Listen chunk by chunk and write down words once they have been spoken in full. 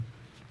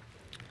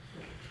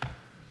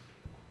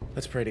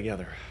Let's pray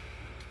together.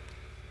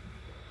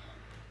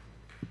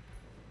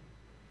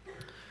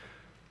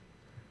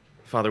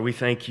 Father, we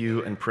thank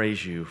you and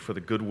praise you for the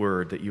good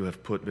word that you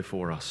have put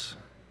before us.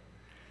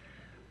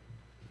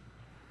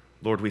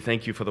 Lord, we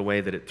thank you for the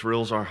way that it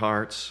thrills our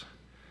hearts,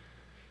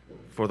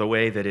 for the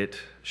way that it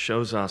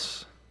shows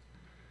us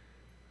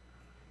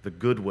the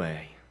good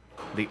way,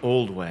 the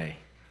old way,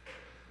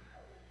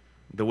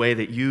 the way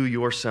that you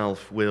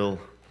yourself will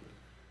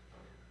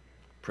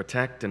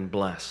protect and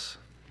bless.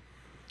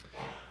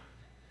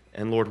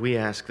 And Lord, we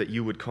ask that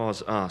you would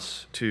cause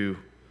us to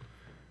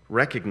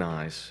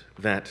recognize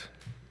that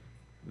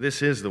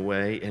this is the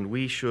way and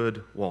we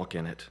should walk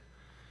in it.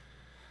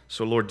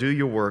 So Lord, do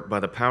your work by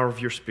the power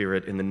of your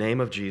Spirit in the name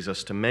of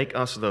Jesus to make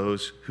us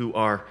those who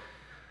are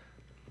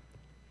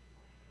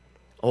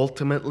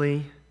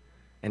ultimately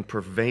and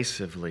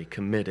pervasively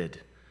committed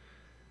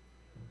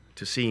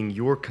to seeing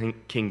your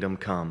kingdom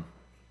come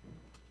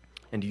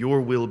and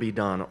your will be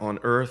done on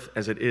earth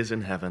as it is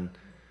in heaven.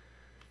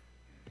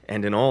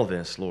 And in all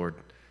this, Lord,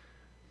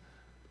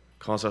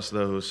 cause us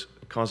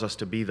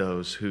to be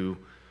those who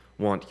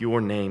want your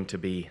name to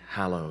be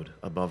hallowed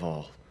above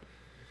all.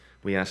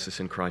 We ask this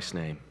in Christ's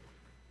name.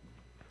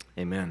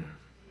 Amen.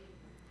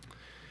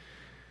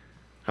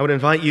 I would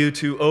invite you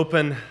to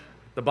open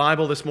the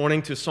Bible this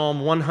morning to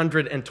Psalm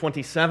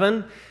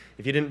 127.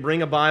 If you didn't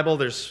bring a Bible,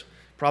 there's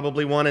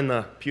probably one in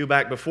the pew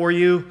back before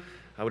you.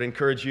 I would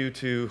encourage you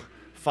to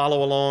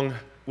follow along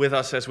with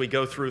us as we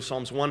go through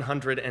Psalms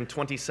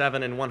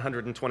 127 and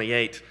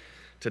 128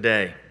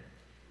 today.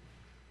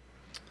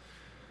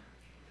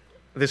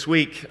 This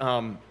week,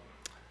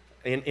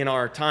 in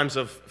our times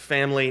of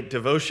family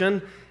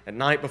devotion, at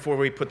night before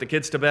we put the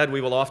kids to bed,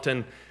 we will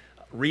often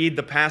read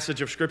the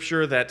passage of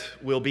Scripture that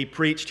will be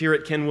preached here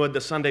at Kenwood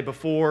the Sunday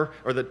before,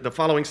 or the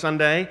following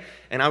Sunday,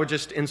 and I would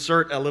just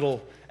insert a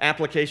little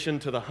application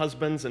to the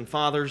husbands and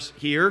fathers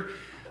here.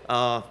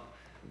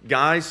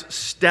 Guys,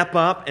 step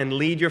up and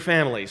lead your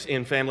families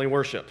in family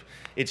worship.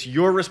 It's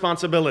your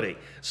responsibility.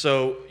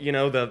 So,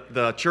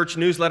 the church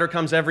newsletter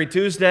comes every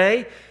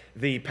Tuesday.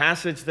 The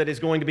passage that is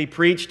going to be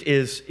preached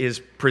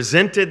is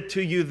presented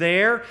to you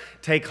there.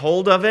 Take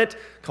hold of it.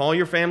 Call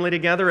your family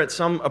together at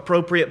some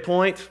appropriate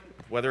point,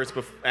 whether it's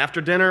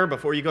after dinner,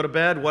 before you go to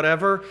bed,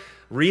 whatever.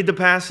 Read the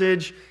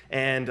passage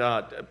and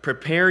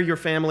prepare your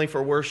family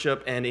for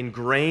worship and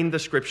ingrain the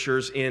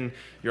Scriptures in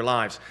your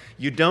lives.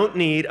 You don't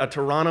need a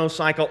Toronto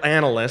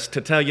psychoanalyst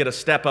to tell you to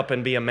step up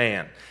and be a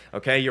man.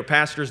 Okay, your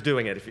pastor's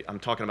doing it. I'm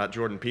talking about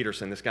Jordan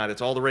Peterson, this guy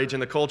that's all the rage in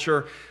the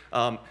culture.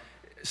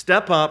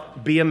 Step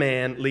up, be a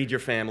man, lead your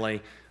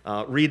family.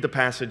 Read the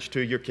passage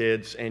to your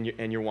kids and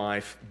your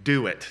wife.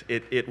 Do it.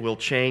 It will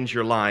change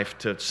your life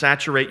to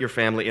saturate your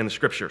family in the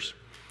Scriptures.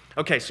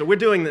 Okay, so we're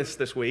doing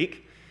this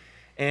week,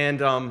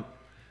 and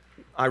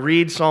I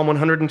read Psalm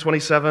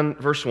 127,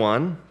 verse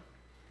 1.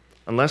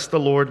 Unless the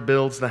Lord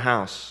builds the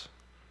house,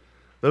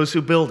 those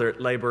who build it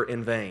labor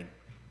in vain.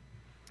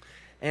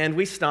 And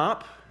we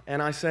stop,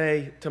 and I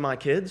say to my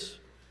kids,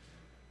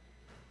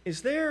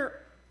 is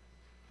there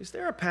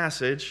a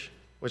passage,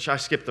 which I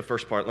skipped the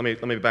first part,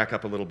 let me back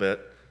up a little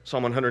bit.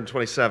 Psalm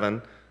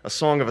 127, a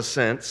song of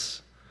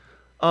ascents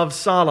of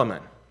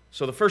Solomon.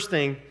 So the first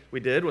thing we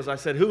did was I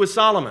said, who was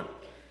Solomon?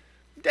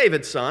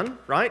 David's son,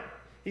 right?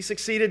 He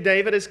succeeded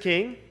David as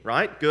king,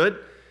 right? Good.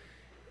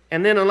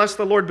 And then, unless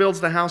the Lord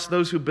builds the house,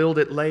 those who build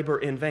it labor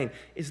in vain.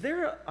 Is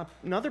there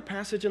another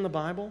passage in the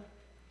Bible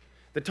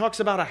that talks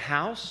about a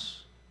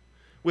house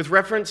with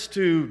reference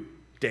to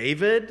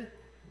David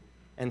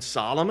and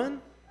Solomon?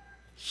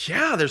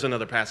 Yeah, there's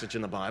another passage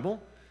in the Bible.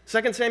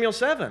 2 Samuel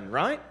 7,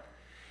 right?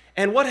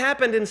 And what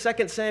happened in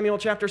 2 Samuel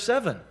chapter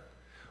 7?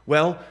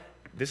 Well,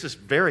 this is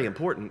very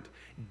important.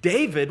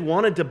 David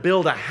wanted to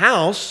build a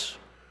house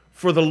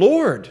for the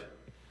Lord.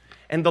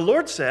 And the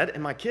Lord said,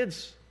 and my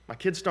kids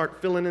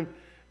start filling in,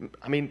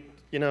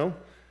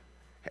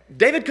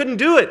 David couldn't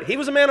do it. He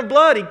was a man of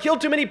blood. He killed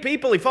too many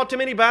people. He fought too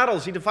many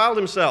battles. He defiled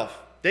himself.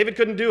 David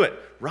couldn't do it.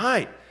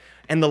 Right.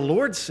 And the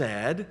Lord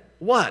said,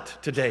 what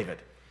to David?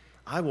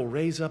 I will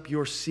raise up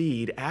your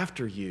seed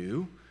after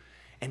you,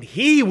 and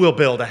he will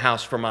build a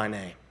house for my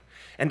name.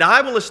 And I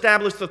will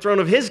establish the throne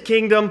of his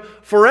kingdom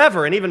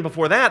forever. And even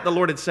before that, the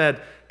Lord had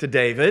said to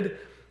David,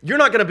 you're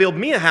not going to build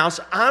me a house.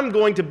 I'm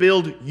going to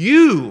build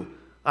you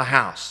a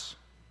house.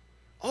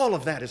 All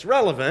of that is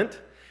relevant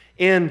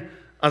in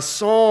a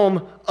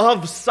psalm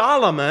of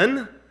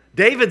Solomon,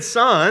 David's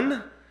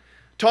son,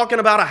 talking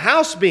about a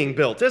house being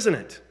built, isn't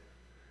it?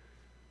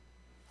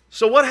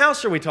 So what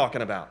house are we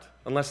talking about,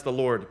 unless the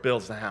Lord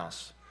builds the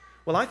house?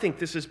 Well, I think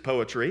this is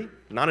poetry,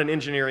 not an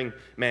engineering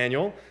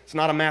manual. It's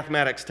not a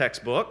mathematics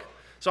textbook.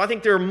 So I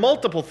think there are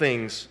multiple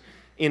things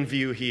in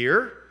view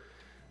here.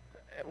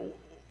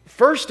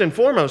 First and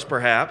foremost,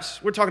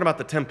 perhaps, we're talking about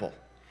the temple.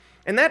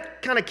 And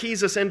that kind of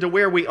keys us into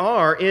where we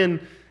are in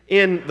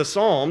the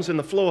Psalms, in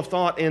the flow of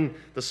thought in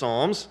the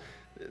Psalms.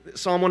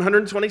 Psalm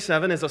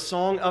 127 is a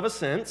song of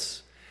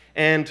ascents,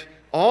 and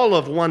all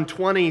of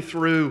 120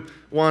 through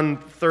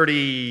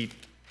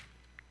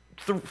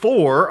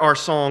 134 are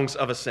songs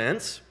of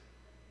ascents.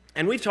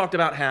 And we've talked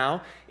about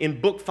how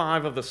in Book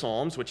 5 of the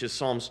Psalms, which is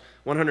Psalms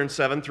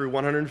 107 through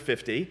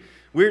 150,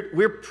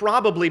 we're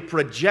probably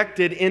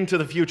projected into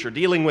the future,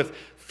 dealing with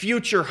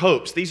future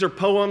hopes. These are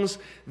poems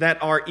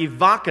that are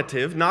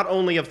evocative, not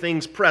only of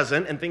things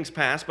present and things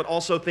past, but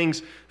also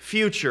things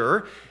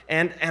future.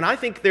 And I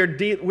think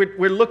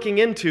we're looking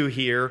into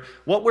here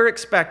what we're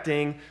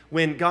expecting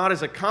when God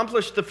has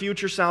accomplished the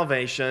future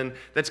salvation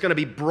that's going to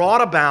be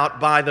brought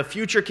about by the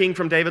future king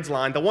from David's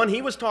line, the one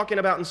he was talking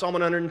about in Psalm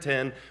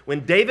 110,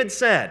 when David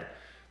said,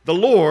 "The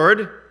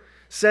Lord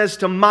says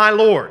to my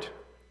Lord,"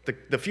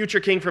 the future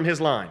king from his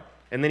line.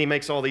 And then he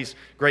makes all these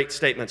great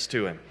statements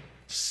to him.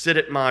 "Sit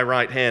at my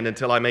right hand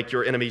until I make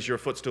your enemies your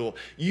footstool.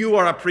 You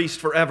are a priest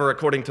forever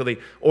according to the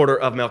order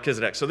of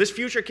Melchizedek." So this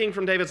future king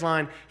from David's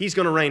line, he's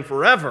going to reign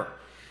forever.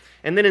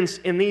 And then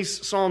in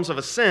these Psalms of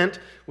Ascent,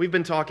 we've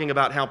been talking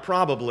about how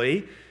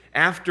probably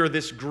after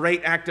this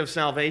great act of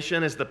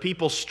salvation, as the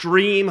people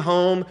stream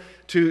home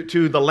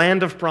to the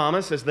land of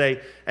promise, as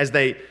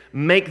they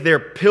make their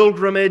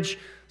pilgrimage,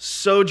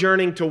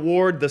 sojourning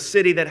toward the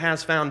city that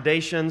has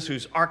foundations,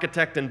 whose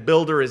architect and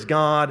builder is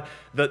God,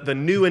 the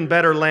new and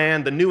better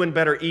land, the new and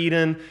better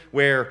Eden,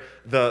 where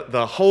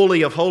the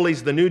Holy of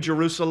Holies, the New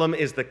Jerusalem,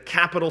 is the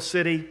capital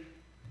city.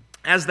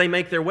 As they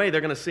make their way,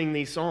 they're going to sing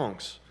these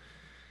songs.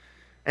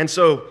 And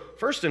so,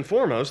 first and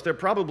foremost, they're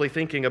probably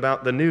thinking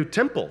about the new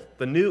temple,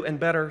 the new and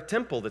better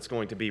temple that's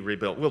going to be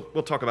rebuilt.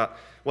 We'll talk about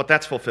what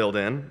that's fulfilled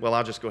in. Well,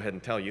 I'll just go ahead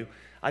and tell you.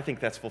 I think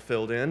that's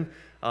fulfilled in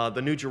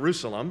the New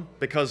Jerusalem,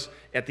 because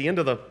at the end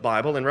of the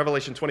Bible, in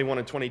Revelation 21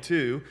 and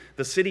 22,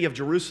 the city of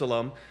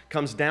Jerusalem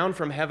comes down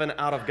from heaven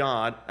out of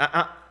God,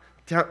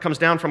 comes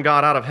down from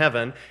God out of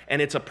heaven,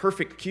 and it's a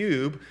perfect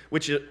cube,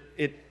 which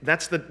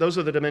those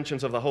are the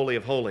dimensions of the Holy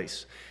of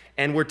Holies.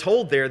 And we're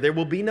told there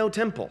will be no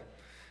temple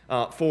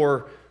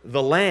for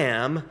the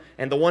Lamb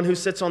and the one who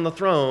sits on the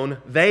throne.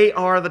 They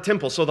are the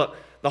temple. So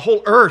the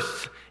whole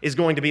earth is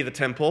going to be the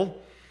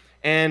temple.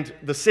 And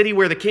the city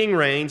where the king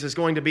reigns is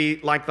going to be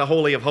like the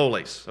Holy of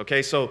Holies.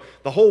 Okay, so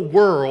the whole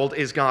world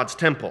is God's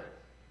temple.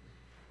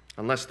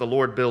 Unless the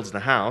Lord builds the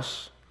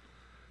house,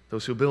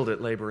 those who build it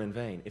labor in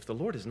vain. If the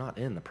Lord is not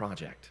in the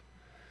project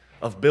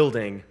of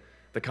building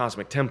the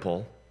cosmic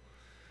temple,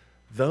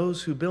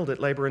 those who build it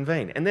labor in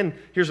vain. And then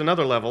here's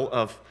another level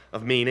of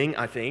meaning,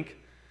 I think.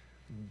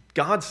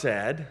 God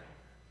said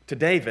to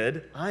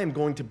David, "I am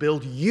going to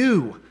build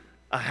you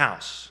a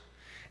house."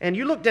 And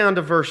you look down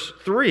to verse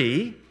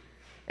 3,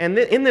 and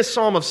in this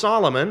Psalm of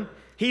Solomon,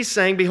 he's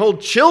saying,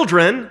 "Behold,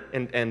 children,"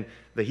 and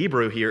the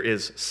Hebrew here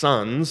is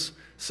sons.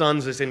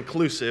 Sons is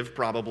inclusive,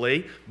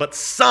 probably, but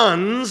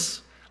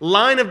sons,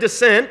 line of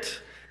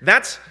descent,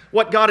 that's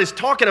what God is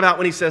talking about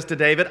when he says to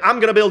David, "I'm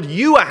going to build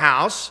you a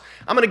house.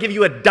 I'm going to give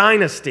you a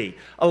dynasty,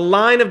 a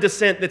line of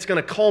descent that's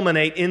going to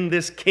culminate in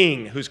this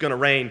king who's going to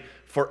reign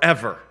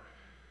forever."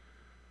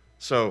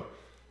 So,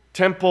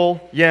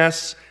 temple,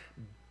 yes.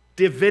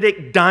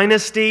 Davidic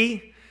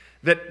dynasty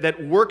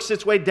that works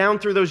its way down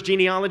through those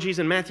genealogies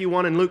in Matthew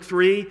 1 and Luke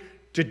 3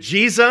 to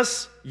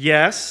Jesus,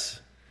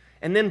 yes.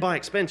 And then by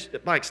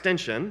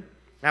extension,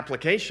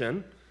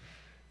 application,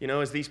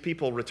 as these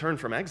people return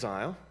from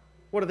exile,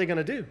 what are they going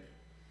to do?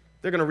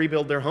 They're going to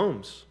rebuild their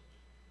homes.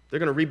 They're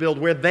going to rebuild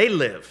where they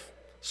live.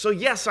 So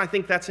yes, I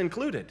think that's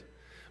included.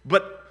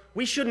 But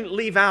we shouldn't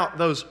leave out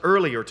those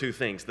earlier two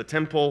things, the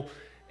temple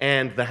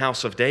and the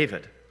house of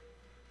David.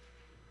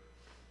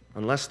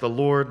 Unless the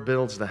Lord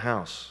builds the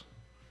house,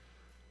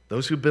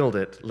 those who build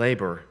it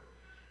labor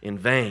in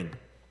vain.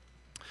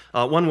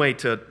 One way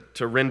to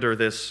render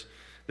this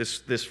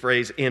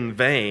phrase "in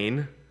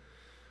vain"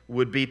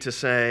 would be to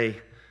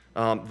say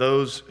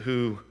those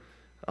who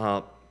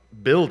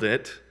build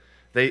it,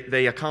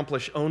 they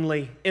accomplish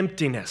only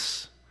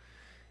emptiness.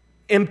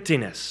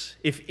 Emptiness.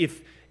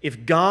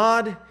 If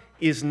God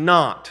is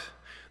not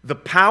the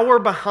power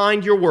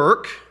behind your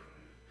work,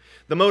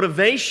 the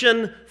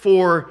motivation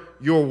for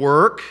your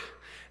work,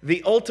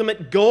 the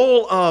ultimate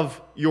goal of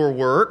your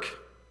work,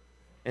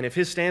 and if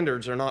his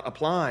standards are not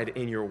applied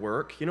in your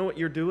work, you know what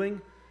you're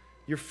doing?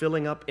 You're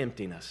filling up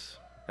emptiness.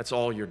 That's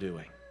all you're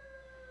doing.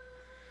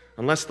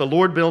 Unless the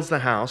Lord builds the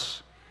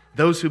house,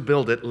 those who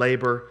build it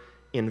labor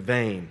in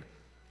vain.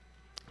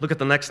 Look at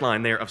the next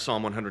line there of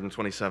Psalm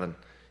 127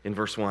 in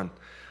verse 1.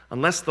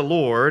 Unless the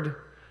Lord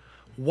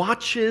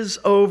watches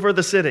over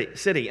the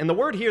city. And the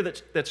word here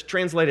that's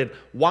translated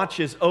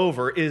watches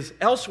over is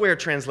elsewhere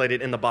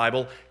translated in the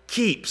Bible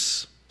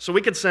keeps. So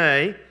we could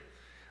say,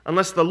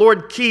 unless the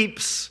Lord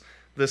keeps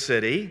the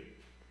city,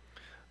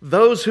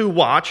 those who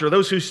watch or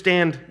those who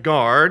stand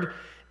guard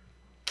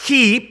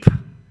keep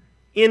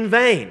in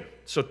vain.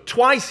 So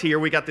twice here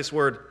we got this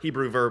word,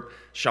 Hebrew verb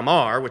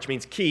shamar, which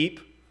means keep.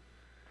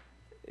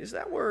 Is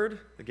that word,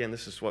 again,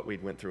 this is what we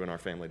went through in our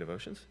family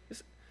devotions.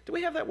 Do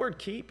we have that word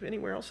keep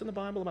anywhere else in the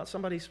Bible about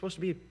somebody supposed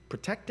to be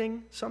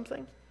protecting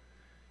something?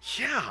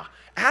 Yeah,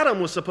 Adam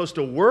was supposed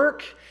to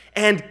work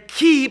and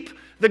keep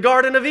the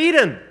Garden of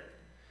Eden.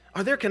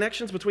 Are there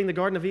connections between the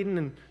Garden of Eden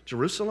and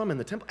Jerusalem and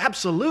the temple?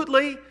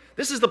 Absolutely.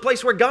 This is the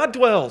place where God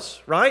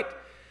dwells, right?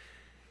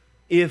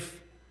 If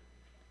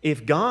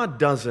if God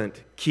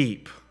doesn't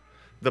keep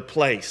the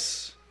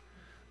place,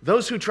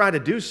 those who try to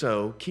do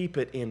so keep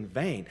it in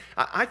vain.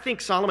 I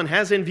think Solomon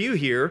has in view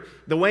here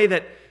the way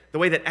that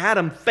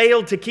Adam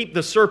failed to keep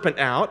the serpent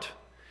out,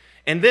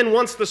 and then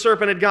once the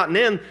serpent had gotten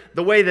in,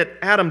 the way that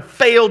Adam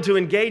failed to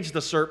engage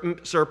the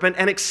serpent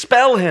and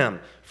expel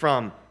him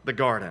from the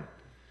garden.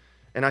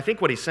 And I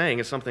think what he's saying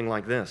is something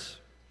like this.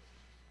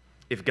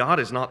 If God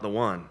is not the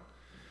one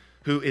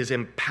who is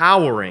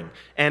empowering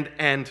and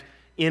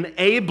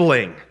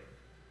enabling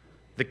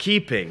the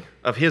keeping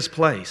of his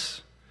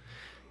place,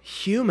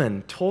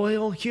 human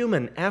toil,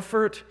 human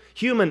effort,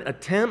 human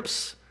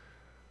attempts,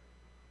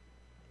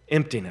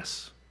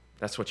 emptiness.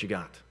 That's what you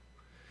got.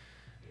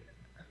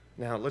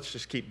 Now, let's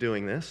just keep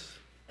doing this.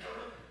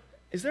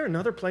 Is there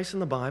another place in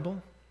the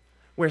Bible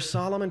where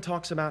Solomon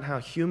talks about how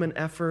human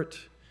effort,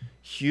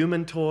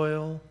 human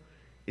toil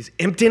is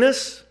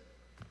emptiness?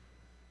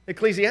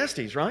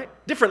 Ecclesiastes, right?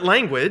 Different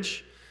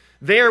language.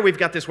 There we've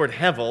got this word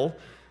hevel,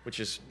 which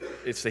is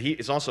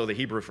it's also the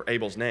Hebrew for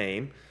Abel's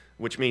name,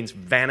 which means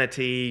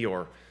vanity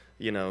or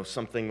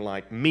something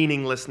like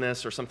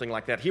meaninglessness or something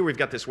like that. Here we've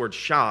got this word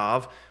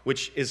shav,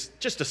 which is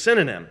just a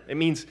synonym. It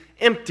means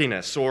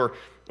emptiness or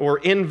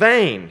in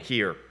vain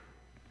here.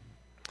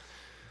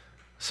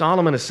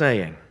 Solomon is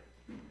saying,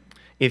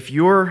 if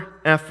your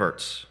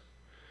efforts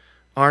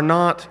are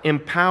not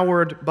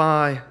empowered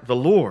by the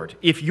Lord,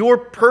 if your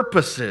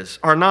purposes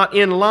are not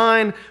in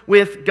line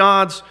with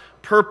God's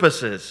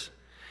purposes,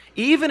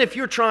 even if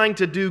you're trying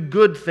to do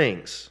good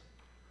things,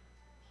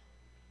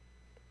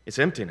 it's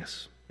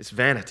emptiness, it's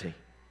vanity.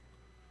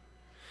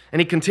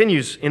 And he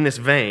continues in this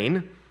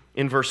vein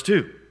in verse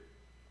 2.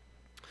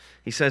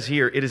 He says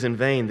here, it is in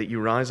vain that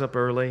you rise up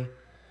early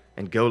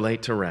and go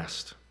late to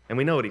rest. And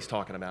we know what he's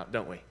talking about,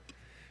 don't we?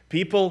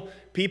 People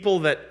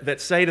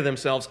that say to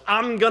themselves,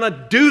 I'm going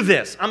to do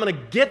this. I'm going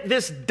to get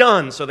this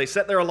done. So they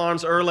set their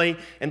alarms early,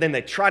 and then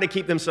they try to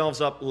keep themselves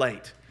up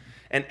late.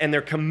 And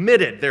they're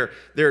committed.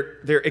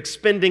 They're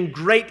expending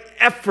great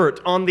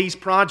effort on these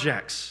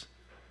projects.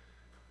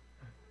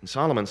 And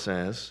Solomon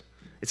says,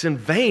 it's in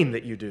vain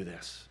that you do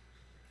this.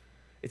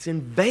 It's in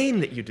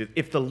vain that you do.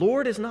 If the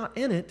Lord is not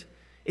in it,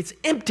 it's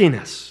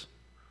emptiness.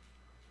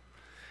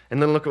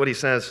 And then look at what he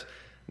says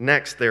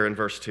next there in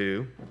verse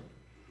 2.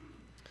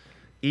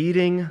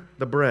 Eating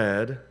the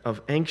bread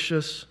of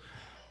anxious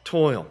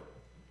toil.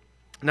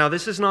 Now,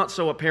 this is not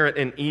so apparent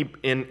in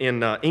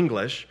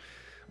English,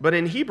 but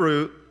in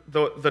Hebrew,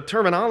 the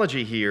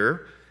terminology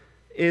here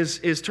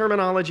is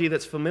terminology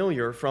that's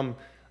familiar from,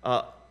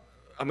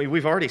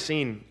 we've already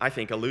seen, I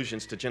think,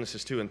 allusions to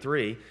Genesis 2 and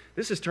 3.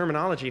 This is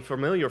terminology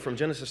familiar from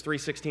Genesis 3,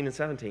 16 and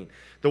 17.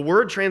 The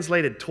word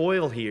translated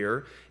toil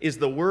here is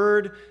the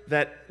word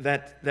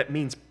that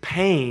means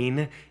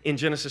pain in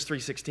Genesis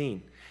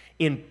 3:16.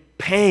 In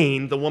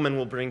pain, the woman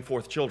will bring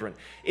forth children.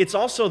 It's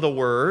also the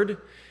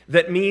word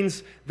that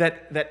means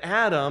that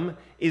Adam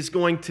is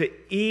going to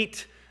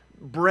eat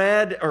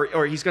bread,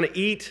 or he's going to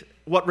eat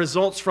what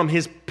results from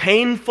his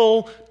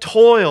painful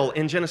toil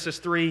in Genesis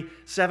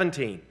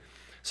 3:17.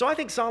 So I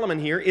think Solomon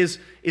here is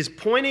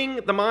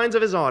pointing the minds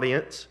of his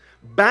audience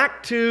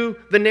back to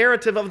the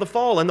narrative of the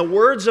fall and the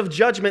words of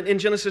judgment in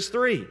Genesis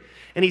 3.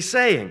 And he's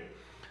saying,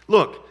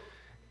 look,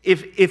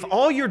 if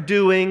all you're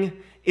doing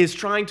is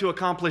trying to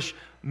accomplish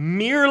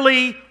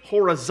merely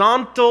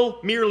horizontal,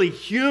 merely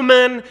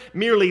human,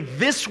 merely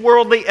this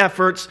worldly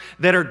efforts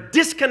that are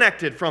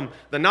disconnected from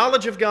the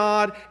knowledge of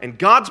God and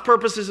God's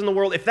purposes in the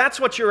world, if that's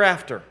what you're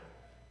after,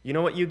 you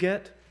know what you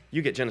get?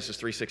 You get Genesis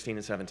 3:16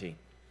 and 17.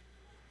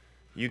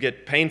 You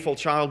get painful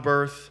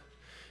childbirth.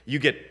 You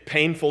get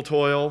painful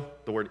toil.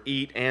 The word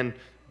eat and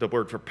the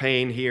word for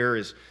pain here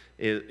or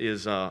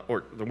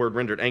the word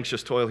rendered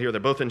anxious toil here.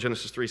 They're both in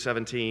Genesis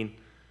 3:17.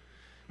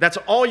 That's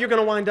all you're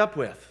going to wind up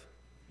with.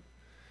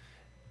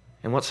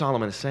 And what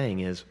Solomon is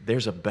saying is,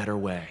 there's a better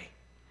way.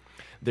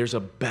 There's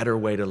a better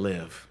way to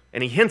live.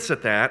 And he hints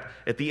at that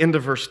at the end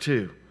of verse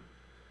 2,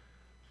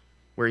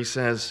 where he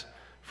says,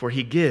 for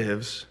he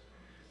gives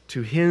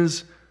to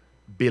his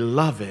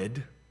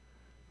beloved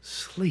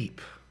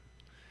sleep.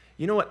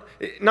 You know what?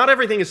 Not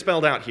everything is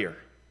spelled out here,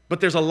 but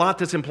there's a lot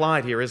that's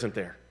implied here, isn't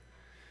there?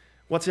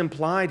 What's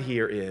implied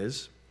here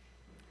is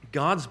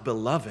God's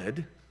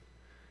beloved,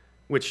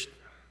 which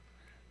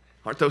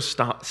aren't those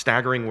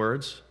staggering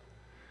words?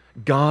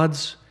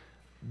 God's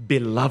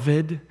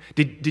beloved.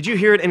 Did you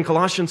hear it in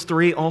Colossians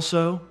 3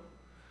 also?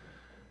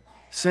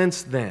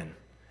 Since then,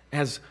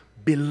 as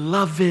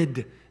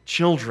beloved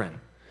children.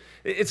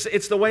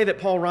 It's the way that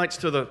Paul writes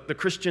to the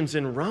Christians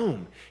in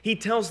Rome. He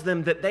tells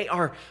them that they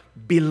are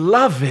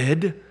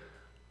beloved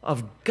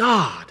of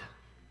God.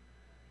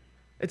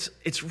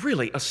 It's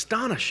really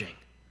astonishing.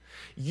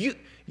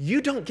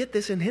 You don't get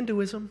this in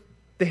Hinduism.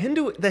 The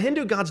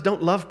Hindu gods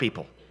don't love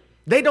people.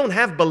 They don't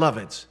have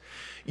beloveds.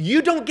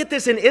 You don't get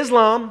this in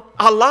Islam.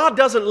 Allah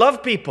doesn't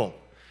love people.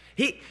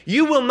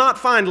 You will not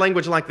find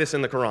language like this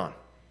in the Quran.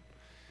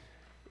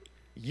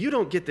 You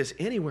don't get this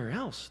anywhere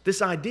else. This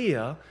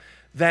idea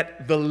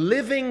that the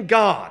living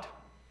God,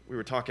 we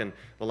were talking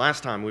the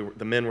last time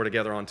the men were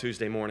together on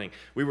Tuesday morning,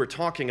 we were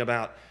talking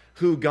about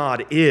who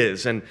God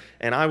is. And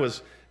I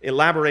was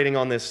elaborating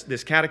on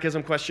this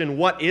catechism question,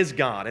 what is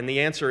God? And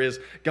the answer is,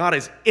 God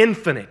is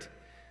infinite.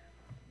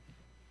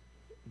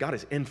 God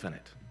is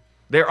infinite.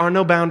 There are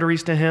no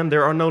boundaries to him.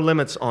 There are no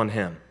limits on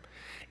him.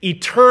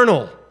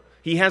 Eternal.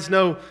 He has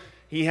no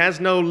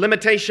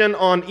limitation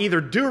on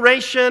either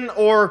duration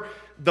or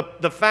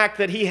the fact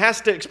that he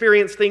has to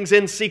experience things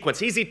in sequence.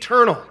 He's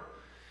eternal.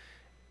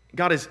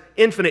 God is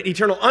infinite,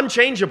 eternal,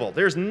 unchangeable.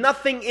 There's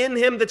nothing in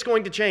him that's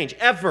going to change,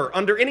 ever,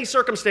 under any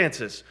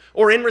circumstances,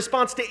 or in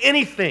response to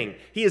anything.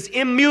 He is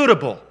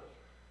immutable.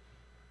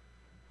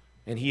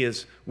 And he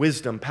is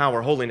wisdom,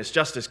 power, holiness,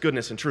 justice,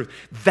 goodness, and truth.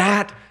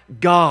 That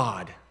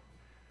God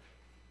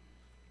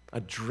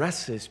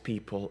addresses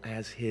people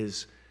as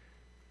his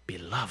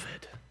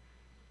beloved.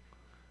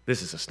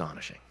 This is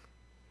astonishing.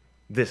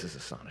 This is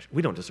astonishing.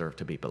 We don't deserve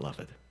to be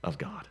beloved of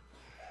God.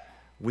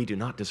 We do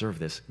not deserve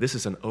this. This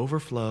is an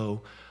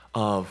overflow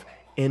of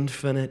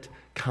infinite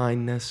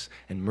kindness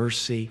and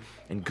mercy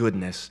and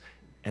goodness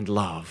and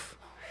love.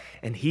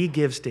 And he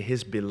gives to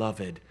his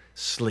beloved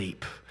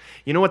sleep.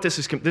 You know what this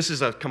is? This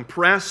is a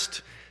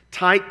compressed,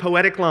 tight,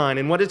 poetic line,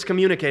 and what it's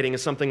communicating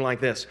is something like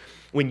this.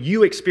 When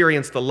you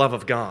experience the love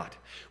of God,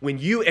 when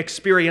you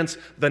experience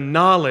the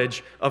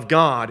knowledge of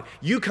God,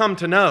 you come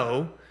to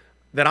know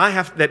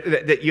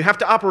that you have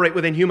to operate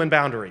within human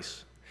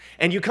boundaries.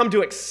 And you come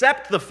to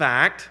accept the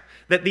fact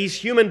that these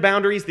human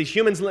boundaries, these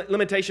human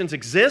limitations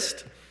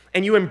exist,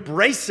 and you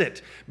embrace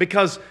it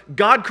because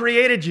God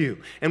created you.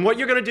 And what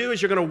you're going to do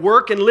is you're going to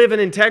work and live in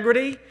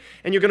integrity,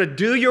 and you're going to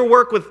do your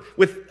work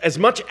with as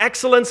much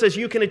excellence as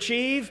you can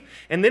achieve.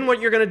 And then what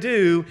you're going to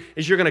do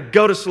is you're going to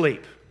go to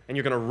sleep, and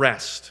you're going to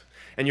rest,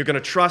 and you're going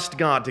to trust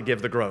God to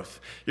give the growth.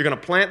 You're going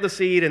to plant the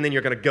seed, and then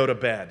you're going to go to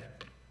bed.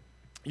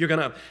 You're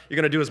going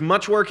to do as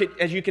much work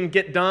as you can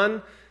get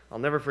done. I'll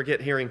never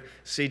forget hearing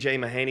C.J.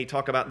 Mahaney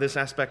talk about this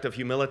aspect of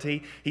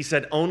humility. He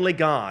said, only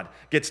God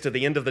gets to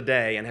the end of the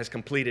day and has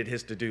completed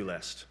his to-do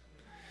list.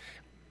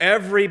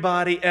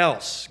 Everybody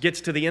else gets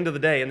to the end of the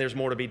day and there's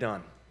more to be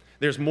done.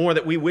 There's more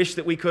that we wish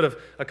that we could have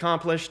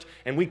accomplished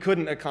and we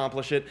couldn't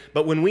accomplish it.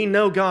 But when we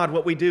know God,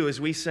 what we do is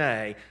we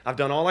say, I've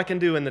done all I can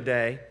do in the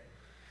day.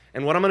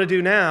 And what I'm going to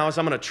do now is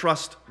I'm going to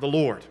trust the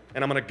Lord.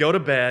 And I'm going to go to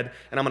bed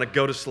and I'm going to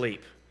go to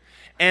sleep.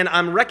 And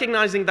I'm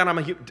recognizing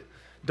that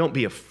don't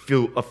be a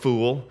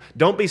fool.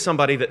 Don't be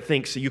somebody that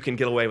thinks you can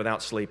get away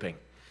without sleeping.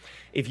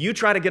 If you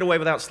try to get away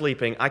without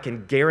sleeping, I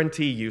can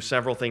guarantee you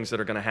several things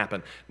that are going to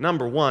happen.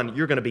 Number one,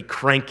 you're going to be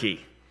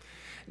cranky.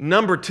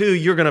 Number two,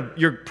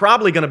 you're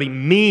probably going to be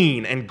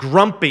mean and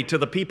grumpy to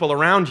the people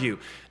around you.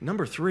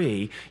 Number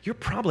three, you're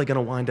probably going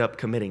to wind up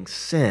committing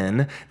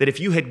sin that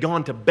if you had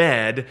gone to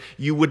bed,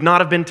 you would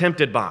not have been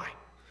tempted by.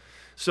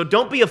 So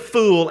don't be a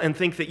fool and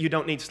think that you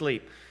don't need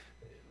sleep.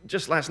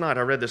 Just last night,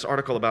 I read this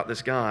article about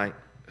this guy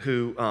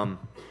who,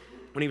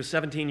 when he was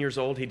 17 years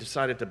old, he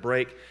decided to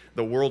break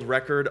the world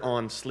record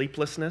on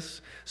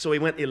sleeplessness. So he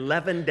went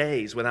 11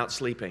 days without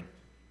sleeping.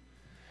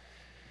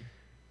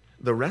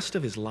 The rest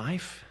of his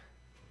life,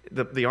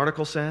 the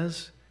article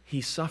says, he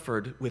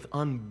suffered with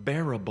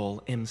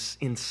unbearable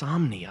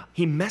insomnia.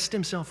 He messed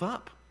himself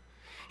up.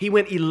 He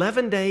went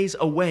 11 days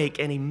awake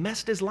and he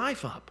messed his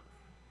life up.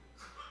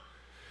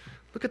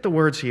 Look at the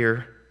words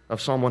here of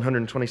Psalm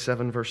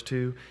 127, verse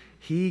 2.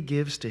 He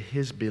gives to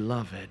his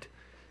beloved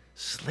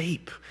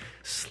sleep.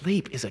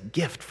 Sleep is a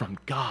gift from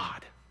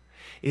God.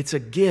 It's a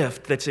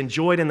gift that's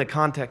enjoyed in the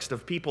context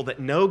of people that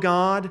know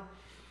God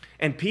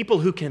and people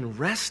who can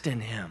rest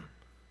in him.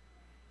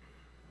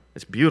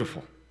 It's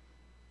beautiful.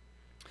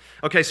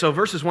 Okay, so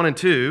verses 1 and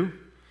 2,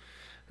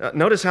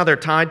 notice how they're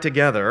tied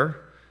together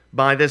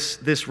by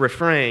this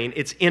refrain.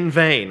 It's in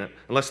vain.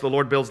 Unless the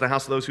Lord builds the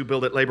house, those who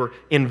build it labor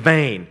in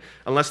vain.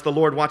 Unless the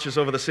Lord watches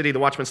over the city, the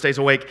watchman stays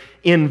awake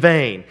in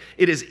vain.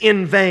 It is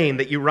in vain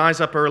that you rise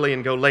up early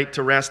and go late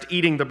to rest,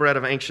 eating the bread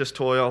of anxious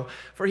toil,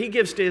 for he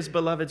gives to his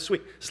beloved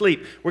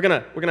sleep. We're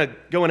gonna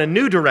go in a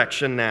new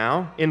direction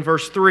now in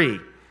verse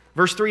 3.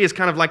 Verse 3 is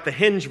kind of like the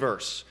hinge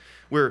verse.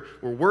 We're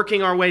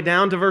working our way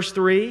down to verse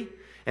 3,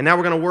 and now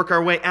we're going to work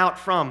our way out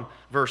from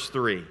verse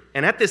 3.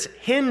 And at this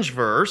hinge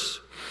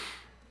verse,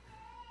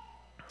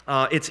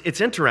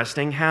 it's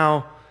interesting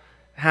how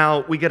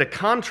we get a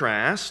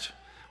contrast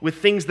with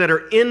things that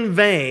are in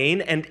vain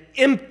and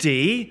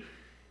empty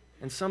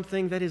and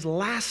something that is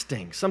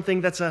lasting, something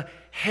that's a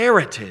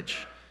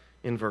heritage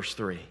in verse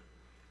 3.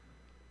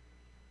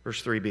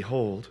 Verse 3,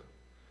 behold,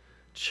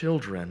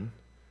 children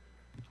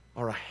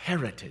are a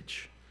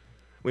heritage.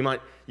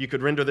 You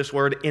could render this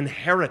word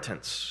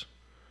inheritance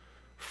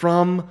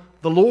from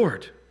the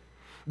Lord.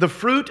 The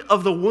fruit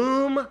of the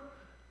womb,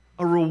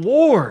 a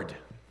reward.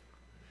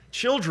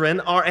 Children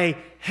are a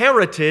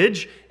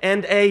heritage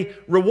and a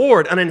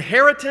reward, an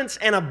inheritance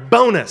and a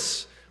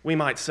bonus, we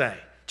might say.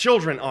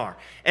 Children are.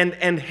 And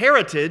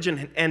heritage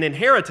and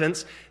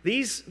inheritance,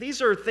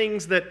 these are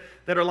things that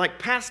are like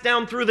passed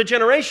down through the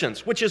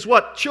generations, which is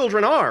what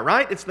children are,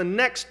 right? It's the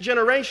next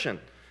generation.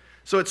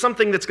 So it's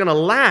something that's going to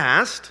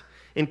last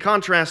in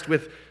contrast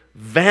with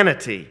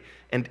vanity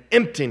and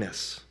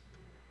emptiness.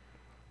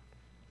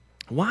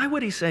 Why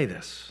would he say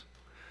this?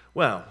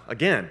 Well,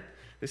 again,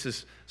 this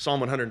is Psalm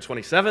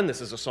 127.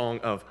 This is a song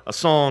of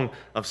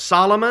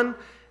Solomon,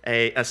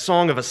 a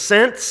song of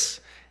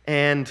ascents.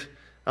 And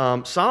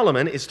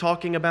Solomon is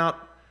talking about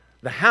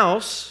the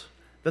house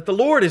that the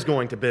Lord is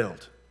going to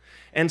build.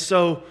 And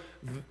so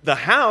the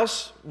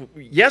house,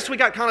 yes, we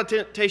got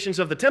connotations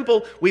of the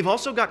temple. We've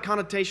also got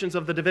connotations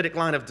of the Davidic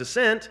line of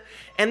descent.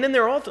 And then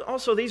there are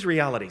also these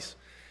realities.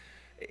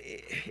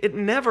 It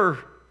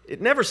never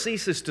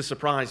ceases to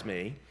surprise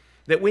me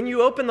that when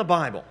you open the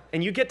Bible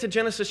and you get to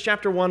Genesis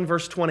chapter 1,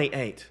 verse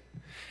 28,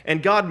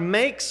 and God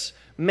makes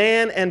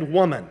man and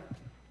woman,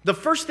 the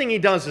first thing he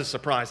does is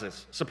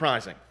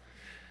surprising.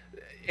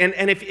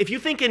 And if you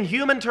think in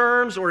human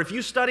terms, or if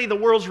you study the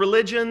world's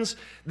religions,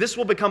 this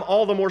will become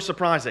all the more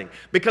surprising.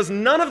 Because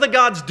none of the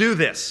gods do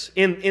this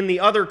in the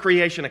other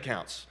creation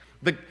accounts.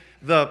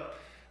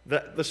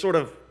 The sort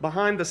of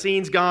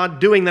behind-the-scenes God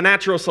doing the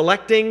natural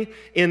selecting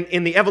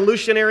in the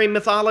evolutionary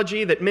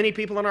mythology that many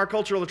people in our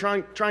culture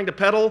are trying to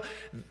peddle,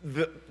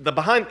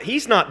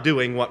 he's not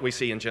doing what we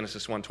see in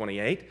Genesis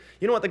 1:28.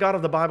 You know what the God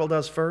of the Bible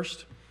does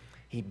first?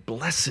 He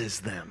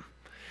blesses them.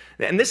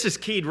 And this is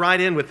keyed right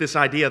in with this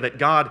idea that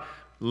God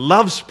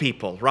loves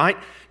people, right?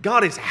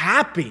 God is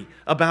happy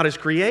about his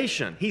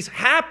creation. He's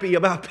happy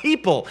about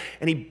people,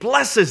 and he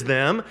blesses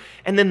them.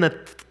 And then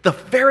the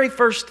very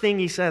first thing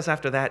he says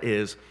after that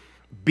is,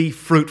 be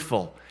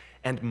fruitful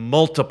and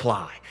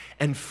multiply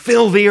and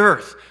fill the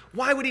earth.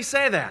 Why would he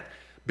say that?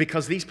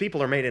 Because these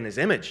people are made in his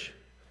image.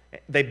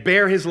 They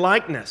bear his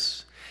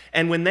likeness.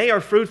 And when they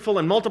are fruitful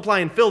and multiply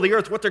and fill the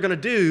earth, what they're going to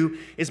do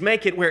is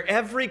make it where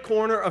every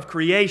corner of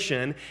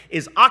creation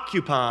is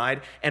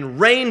occupied and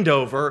reigned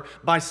over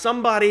by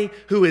somebody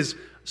who is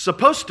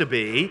supposed to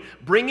be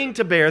bringing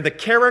to bear the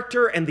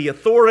character and the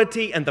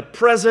authority and the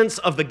presence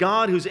of the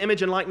God whose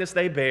image and likeness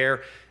they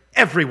bear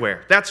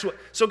everywhere.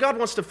 So God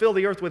wants to fill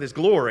the earth with his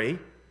glory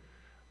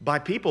by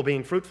people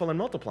being fruitful and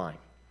multiplying.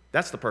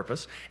 That's the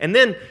purpose. And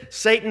then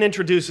Satan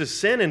introduces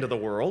sin into the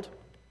world.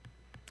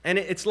 And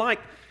it's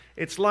like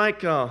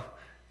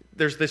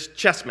there's this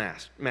chess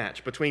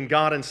match between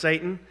God and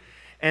Satan.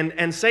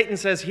 And Satan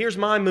says, here's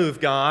my move,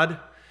 God.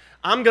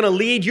 I'm going to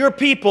lead your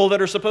people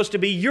that are supposed to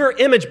be your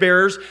image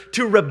bearers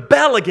to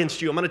rebel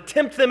against you. I'm going to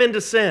tempt them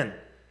into sin.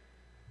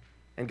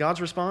 And God's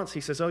response,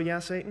 he says, oh yeah,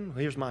 Satan? Well,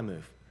 here's my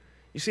move.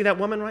 You see that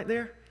woman right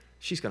there?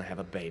 She's going to have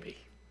a baby.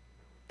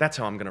 That's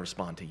how I'm going to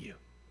respond to you.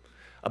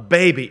 A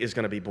baby is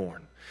going to be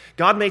born.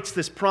 God makes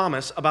this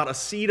promise about a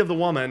seed of the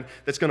woman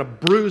that's going to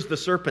bruise the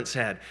serpent's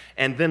head.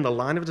 And then the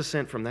line of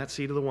descent from that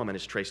seed of the woman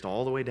is traced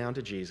all the way down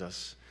to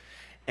Jesus.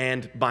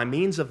 And by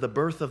means of the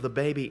birth of the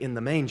baby in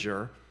the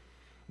manger,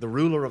 the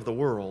ruler of the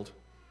world,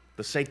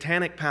 the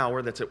satanic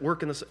power that's at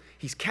work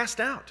he's cast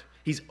out.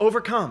 He's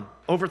overcome,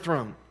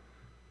 overthrown.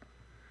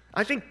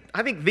 I think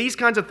these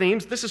kinds of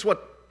themes, this is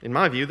what, in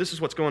my view, this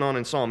is what's going on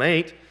in Psalm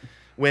 8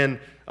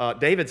 when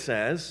David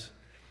says,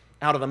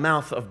 out of the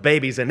mouth of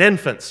babies and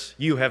infants,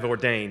 you have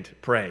ordained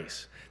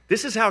praise.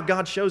 This is how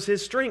God shows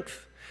his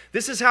strength.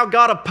 This is how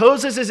God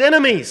opposes his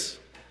enemies.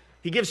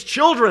 He gives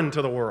children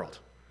to the world.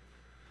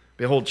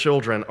 Behold,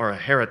 children are a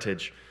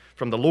heritage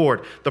from the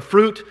Lord. The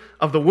fruit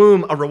of the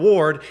womb, a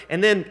reward.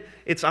 And then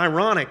it's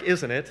ironic,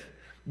 isn't it?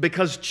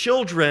 Because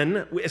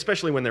children,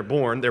 especially when they're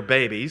born, they're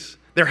babies,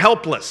 they're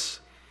helpless.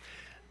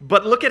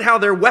 But look at how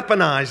they're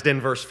weaponized in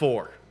verse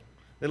 4.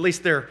 At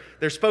least they're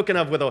spoken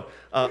of with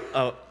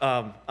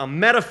a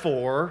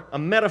metaphor.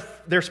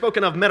 They're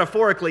spoken of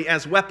metaphorically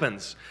as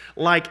weapons,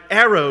 like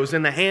arrows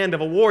in the hand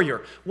of a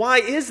warrior. Why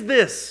is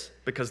this?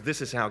 Because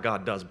this is how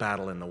God does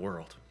battle in the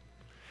world.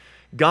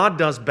 God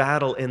does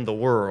battle in the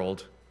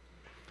world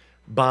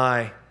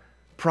by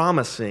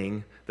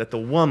promising that the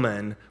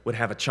woman would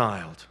have a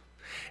child,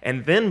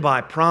 and then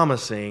by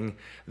promising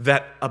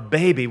that a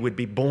baby would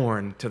be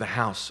born to the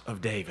house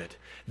of David.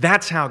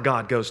 That's how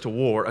God goes to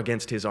war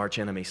against his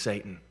archenemy,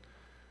 Satan.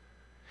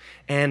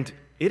 And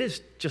it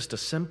is just a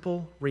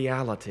simple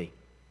reality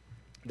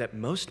that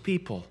most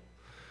people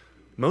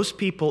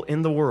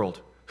in the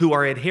world who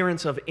are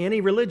adherents of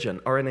any religion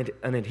are an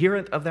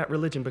adherent of that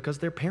religion because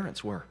their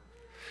parents were.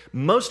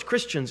 Most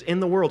Christians in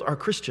the world are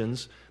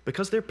Christians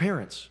because their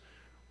parents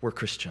were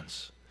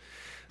Christians.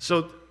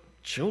 So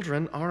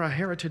children are a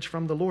heritage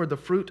from the Lord, the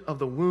fruit of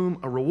the womb,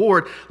 a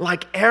reward.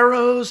 Like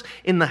arrows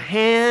in the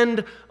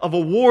hand of a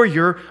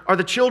warrior are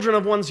the children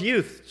of one's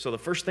youth. So the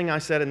first thing I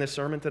said in this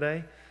sermon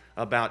today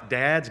about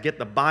dads, get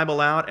the Bible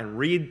out and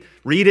read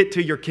it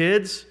to your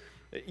kids.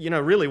 You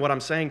know, really what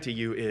I'm saying to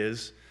you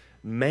is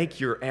make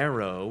your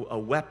arrow a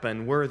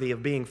weapon worthy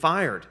of being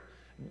fired.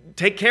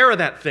 Take care of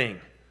that thing.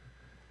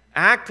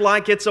 Act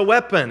like it's a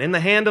weapon in the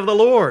hand of the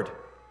Lord.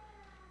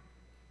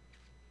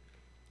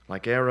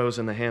 Like arrows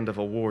in the hand of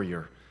a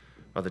warrior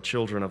are the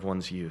children of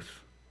one's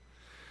youth.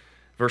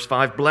 Verse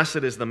 5, blessed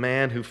is the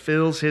man who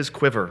fills his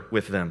quiver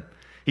with them.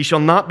 He shall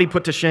not be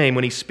put to shame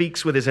when he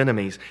speaks with his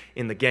enemies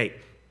in the gate.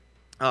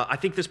 I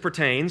think this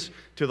pertains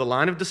to the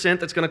line of descent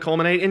that's going to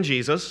culminate in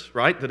Jesus,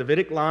 right? The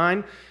Davidic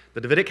line,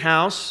 the Davidic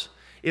house.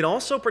 It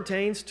also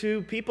pertains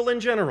to people in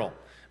general.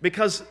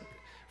 Because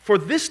for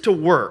this to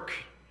work,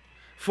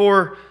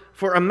 for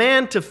for a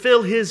man to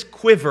fill his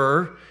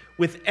quiver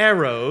with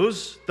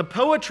arrows, the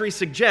poetry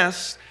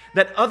suggests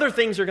that other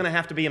things are going to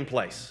have to be in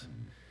place.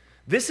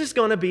 This is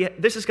going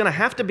to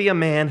have to be a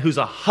man who's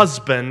a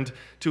husband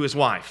to his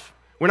wife.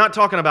 We're not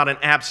talking about an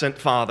absent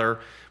father.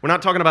 We're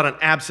not talking about an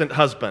absent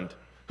husband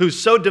who's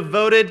so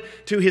devoted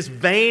to his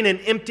vain and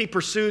empty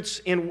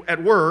pursuits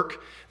at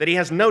work that he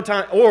has no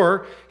time,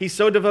 or he's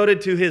so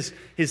devoted to his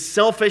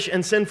selfish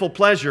and sinful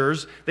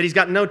pleasures that he's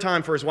got no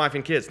time for his wife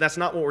and kids. That's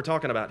not what we're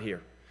talking about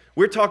here.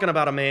 We're talking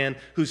about a man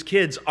whose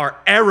kids are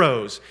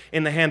arrows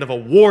in the hand of a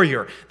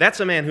warrior. That's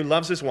a man who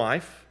loves his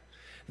wife.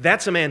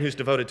 That's a man who's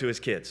devoted to his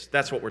kids.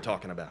 That's what we're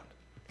talking about.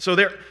 So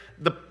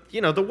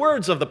the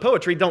words of the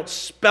poetry don't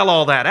spell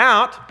all that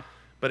out,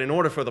 but in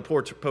order for the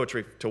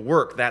poetry to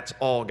work, that's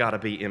all got to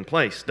be in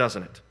place,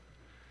 doesn't it?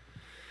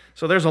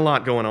 So there's a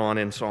lot going on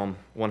in Psalm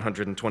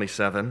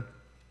 127.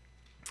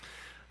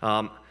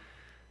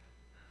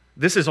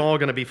 This is all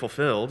going to be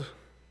fulfilled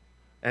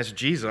as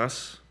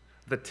Jesus,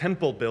 the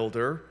temple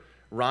builder,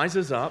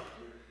 rises up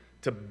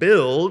to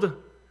build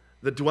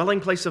the dwelling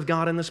place of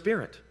God in the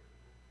Spirit.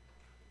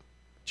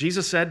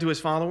 Jesus said to his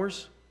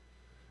followers,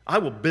 I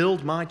will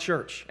build my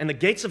church, and the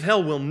gates of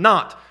hell will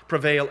not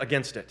prevail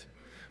against it.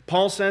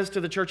 Paul says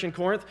to the church in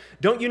Corinth,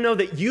 don't you know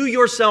that you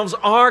yourselves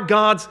are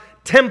God's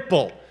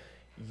temple?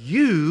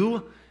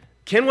 You,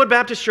 Kenwood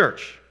Baptist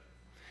Church,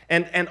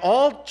 and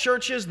all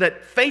churches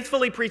that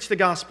faithfully preach the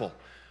gospel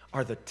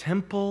are the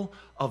temple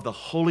of the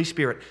Holy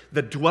Spirit,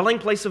 the dwelling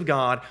place of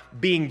God,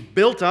 being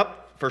built up,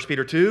 1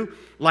 Peter 2,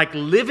 like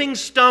living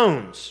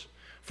stones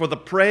for the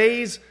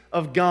praise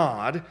of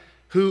God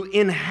who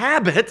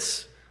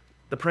inhabits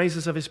the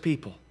praises of his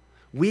people.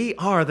 We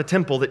are the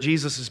temple that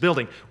Jesus is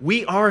building.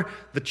 We are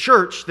the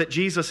church that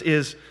Jesus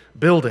is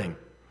building.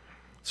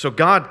 So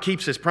God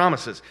keeps his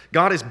promises.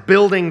 God is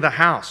building the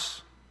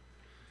house.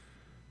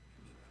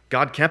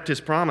 God kept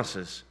his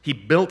promises. He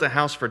built a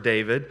house for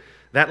David.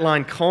 That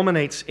line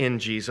culminates in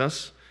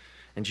Jesus,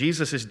 and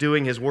Jesus is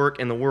doing his work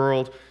in the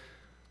world,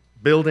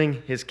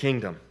 building his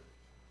kingdom.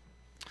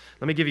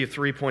 Let me give you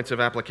 3 points of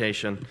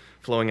application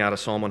flowing out of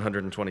Psalm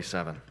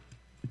 127.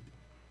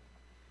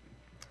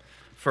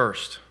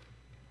 First,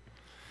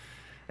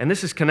 and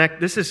this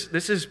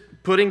is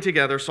putting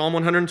together Psalm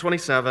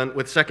 127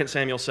 with 2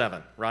 Samuel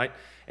 7, right?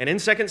 And in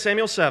 2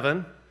 Samuel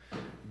 7,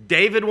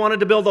 David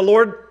wanted to build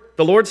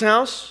the Lord's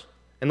house,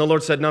 and the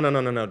Lord said,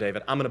 no,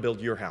 David, I'm going to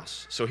build your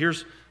house. So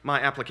here's my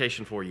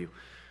application for you.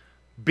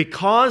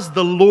 Because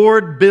the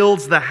Lord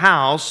builds the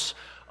house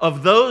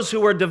of those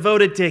who are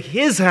devoted to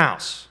his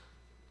house.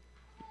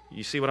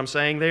 You see what I'm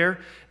saying there?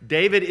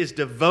 David is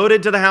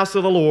devoted to the house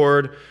of the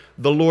Lord.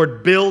 The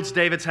Lord builds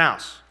David's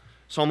house.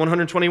 Psalm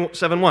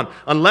 127:1.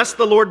 Unless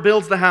the Lord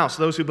builds the house,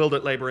 those who build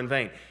it labor in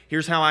vain.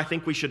 Here's how I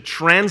think we should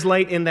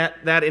translate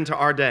that into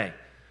our day.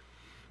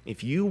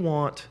 If you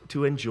want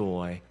to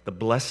enjoy the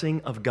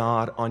blessing of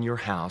God on your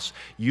house,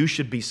 you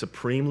should be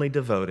supremely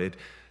devoted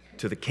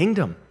to the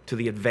kingdom, to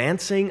the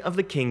advancing of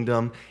the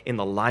kingdom in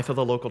the life of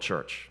the local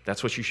church.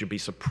 That's what you should be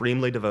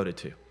supremely devoted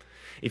to.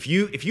 If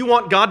you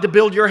want God to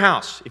build your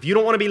house, if you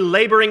don't want to be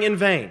laboring in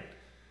vain,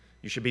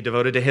 you should be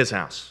devoted to his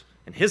house.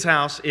 And his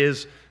house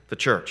is the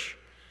church,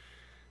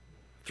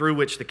 through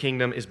which the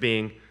kingdom is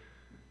being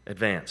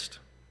advanced.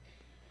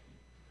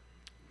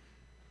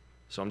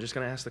 So I'm just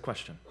going to ask the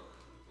question,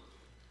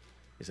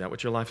 is that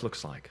what your life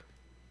looks like?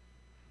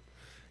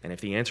 And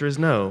if the answer is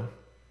no,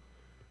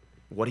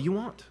 what do you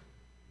want?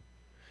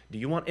 Do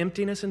you want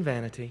emptiness and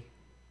vanity?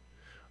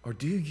 Or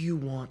do you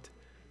want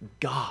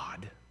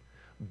God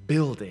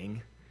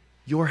building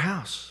your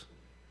house?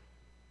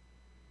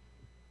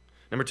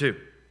 Number 2.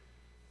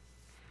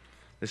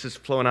 This is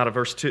flowing out of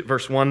verse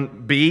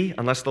 1b.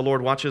 Unless the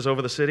Lord watches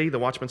over the city, the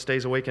watchman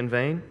stays awake in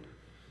vain.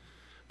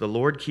 The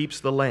Lord keeps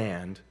the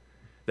land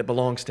that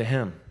belongs to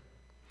him.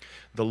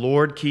 The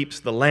Lord keeps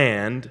the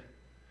land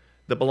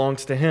that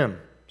belongs to him.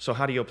 So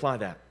how do you apply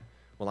that?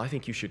 Well, I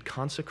think you should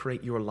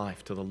consecrate your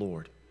life to the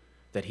Lord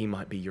that he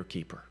might be your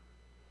keeper.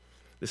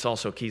 This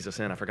also keys us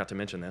in. I forgot to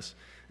mention this.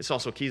 This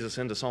also keys us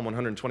into Psalm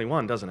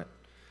 121, doesn't it?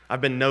 I've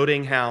been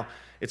noting how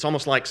it's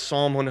almost like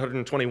Psalm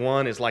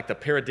 121 is like the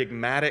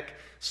paradigmatic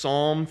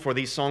psalm for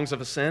these songs of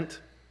ascent.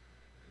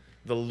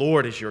 The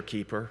Lord is your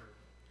keeper.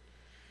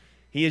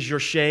 He is your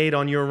shade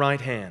on your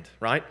right hand,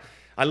 right?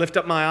 I lift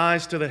up my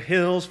eyes to the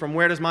hills. From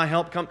where does my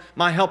help come?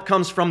 My help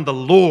comes from the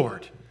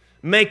Lord,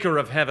 maker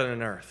of heaven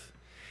and earth.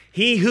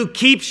 He who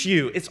keeps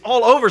you. It's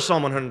all over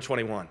Psalm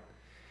 121.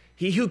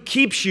 He who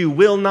keeps you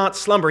will not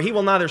slumber. He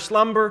will neither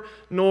slumber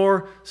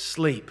nor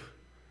sleep.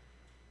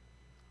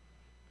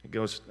 It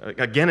goes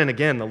again and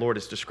again, the Lord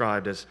is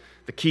described as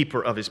the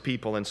keeper of his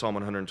people in Psalm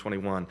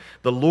 121.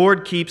 The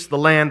Lord keeps the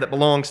land that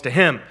belongs to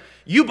him.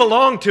 You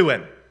belong to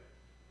him.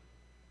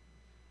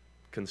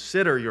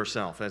 Consider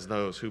yourself as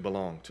those who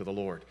belong to the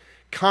Lord.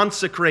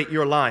 Consecrate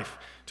your life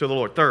to the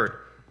Lord. Third,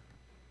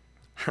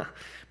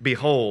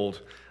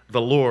 behold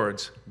the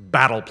Lord's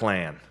battle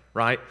plan,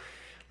 right?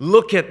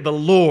 Look at the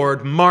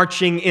Lord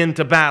marching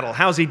into battle.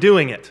 How's he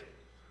doing it?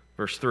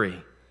 Verse 3,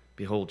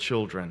 behold,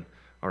 children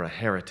are a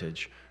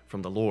heritage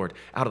from the Lord.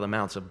 Out of the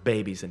mouths of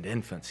babies and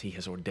infants he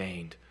has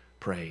ordained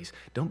praise.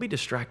 Don't be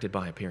distracted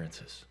by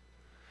appearances.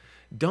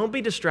 Don't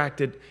be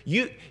distracted.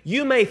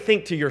 You may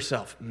think to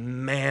yourself,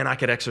 man, I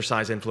could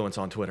exercise influence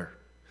on Twitter.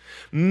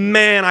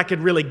 Man, I could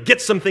really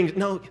get some things.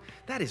 No,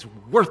 that is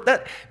worth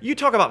that. You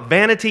talk about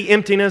vanity,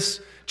 emptiness,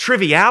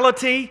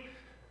 triviality.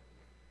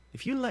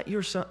 If you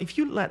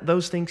let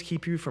those things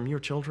keep you from your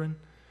children,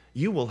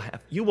 you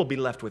will be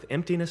left with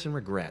emptiness and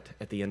regret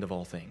at the end of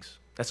all things.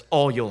 That's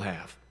all you'll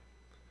have.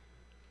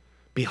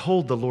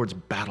 Behold the Lord's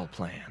battle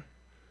plan.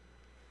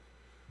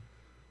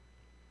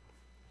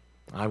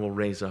 I will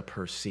raise up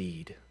her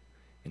seed,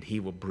 and he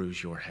will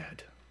bruise your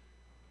head.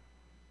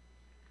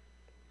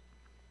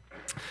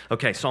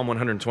 Okay, Psalm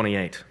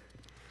 128.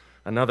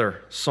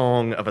 Another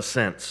song of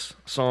ascents.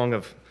 A song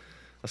of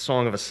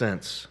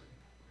ascents.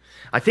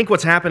 I think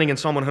what's happening in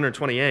Psalm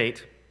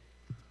 128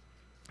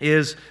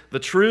 is the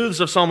truths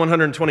of Psalm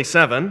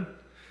 127,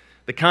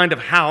 the kind of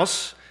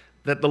house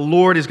that the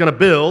Lord is going to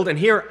build. And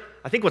here,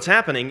 I think what's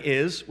happening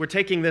is we're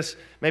taking this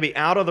maybe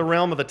out of the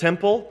realm of the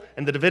temple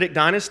and the Davidic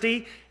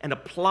dynasty and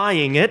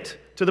applying it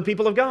to the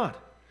people of God.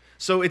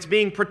 So it's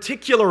being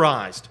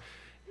particularized.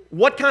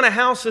 What kind of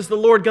house is the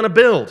Lord going to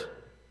build?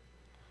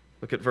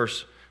 Look at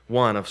verse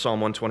 1 of Psalm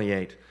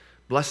 128.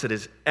 Blessed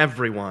is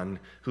everyone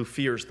who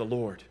fears the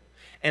Lord.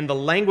 And the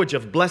language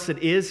of blessed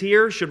is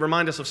here should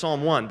remind us of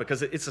Psalm 1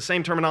 because it's the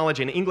same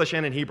terminology in English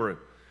and in Hebrew.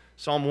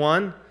 Psalm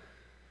 1,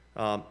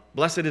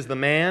 blessed is the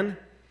man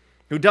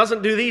who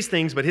doesn't do these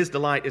things, but his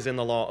delight is in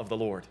the law of the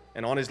Lord.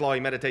 And on his law he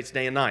meditates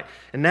day and night.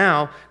 And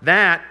now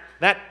that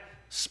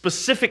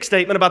specific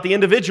statement about the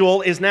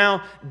individual is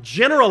now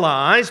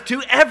generalized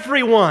to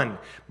everyone.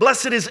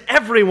 Blessed is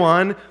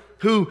everyone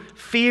who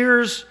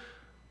fears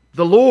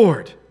the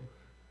Lord.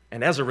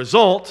 And as a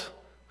result,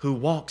 who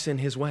walks in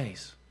his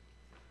ways.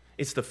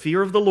 It's the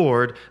fear of the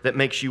Lord that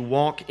makes you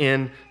walk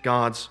in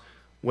God's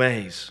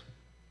ways.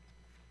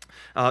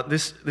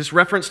 This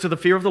reference to the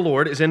fear of the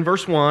Lord is in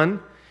verse 1,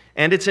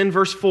 and it's in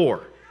verse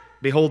 4.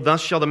 Behold,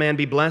 thus shall the man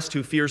be blessed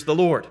who fears the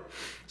Lord.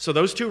 So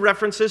those two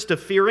references to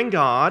fearing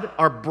God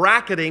are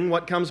bracketing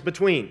what comes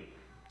between.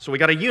 So we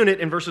got a unit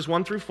in verses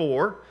 1 through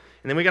 4,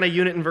 and then we got a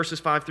unit in verses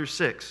 5 through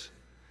 6.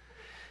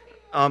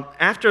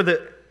 After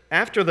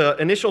the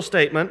initial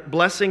statement,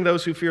 blessing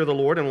those who fear the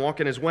Lord and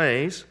walk in his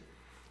ways,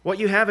 what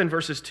you have in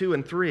verses 2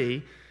 and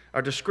 3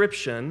 are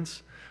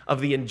descriptions of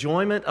the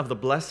enjoyment of the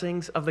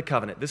blessings of the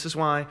covenant. This is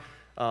why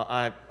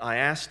I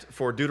asked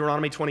for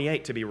Deuteronomy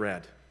 28 to be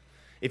read.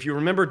 If you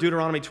remember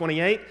Deuteronomy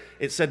 28,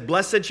 it said,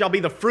 blessed shall be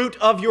the fruit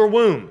of your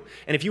womb.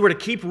 And if you were to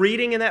keep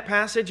reading in that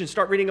passage and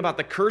start reading about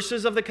the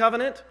curses of the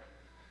covenant,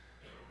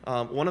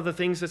 one of the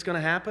things that's going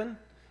to happen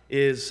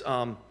is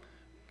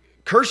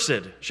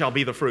cursed shall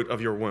be the fruit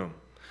of your womb.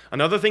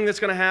 Another thing that's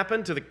going to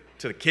happen to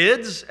the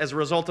kids as a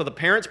result of the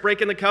parents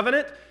breaking the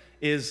covenant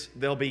is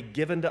they'll be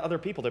given to other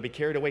people. They'll be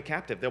carried away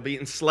captive. They'll be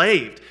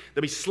enslaved.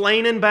 They'll be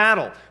slain in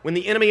battle when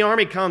the enemy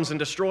army comes and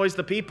destroys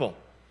the people.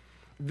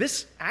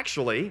 This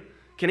actually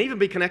can even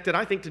be connected,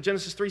 I think, to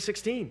Genesis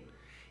 3:16.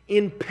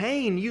 In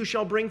pain you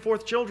shall bring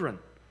forth children.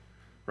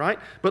 Right?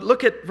 But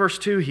look at verse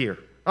 2 here.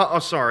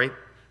 Sorry.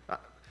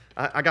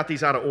 I got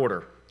these out of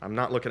order. I'm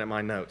not looking at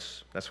my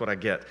notes. That's what I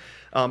get.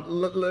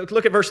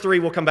 Look at verse 3.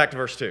 We'll come back to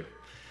verse 2.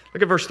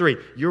 Look at verse 3.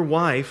 Your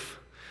wife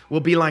will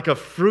be like a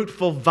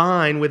fruitful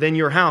vine within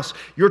your house.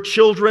 Your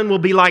children will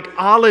be like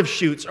olive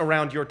shoots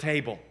around your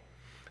table.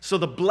 So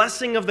the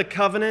blessing of the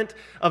covenant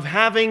of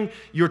having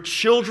your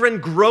children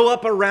grow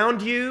up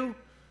around you,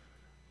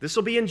 this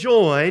will be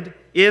enjoyed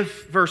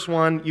if, verse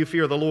 1, you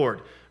fear the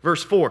Lord.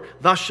 Verse 4,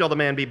 thus shall the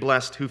man be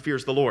blessed who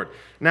fears the Lord.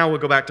 Now we'll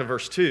go back to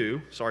verse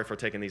 2. Sorry for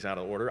taking these out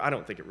of order. I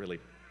don't think it really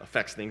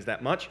affects things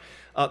that much.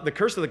 The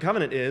curse of the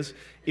covenant is,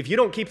 if you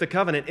don't keep the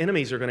covenant,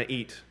 enemies are going to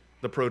eat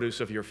the produce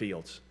of your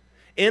fields.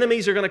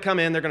 Enemies are going to come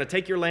in, they're going to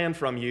take your land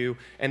from you,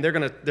 and they're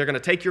going to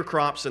take your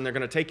crops, and they're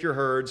going to take your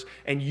herds,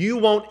 and you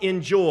won't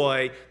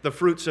enjoy the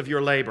fruits of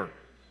your labor.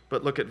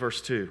 But look at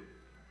verse 2.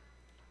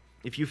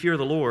 If you fear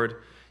the Lord,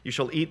 you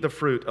shall eat the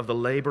fruit of the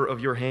labor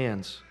of your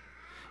hands.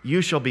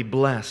 You shall be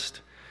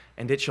blessed,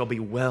 and it shall be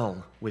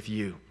well with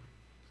you.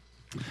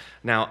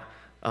 Now,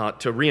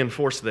 to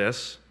reinforce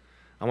this,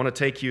 I want to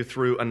take you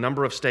through a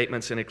number of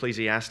statements in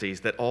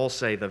Ecclesiastes that all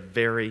say the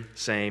very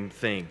same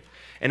thing.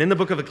 And in the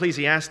book of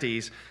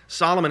Ecclesiastes,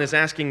 Solomon is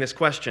asking this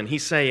question.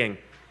 He's saying,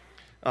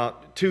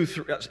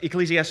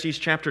 Ecclesiastes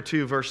chapter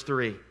 2, verse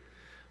 3,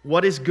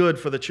 what is good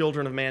for the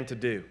children of man to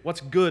do?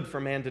 What's good for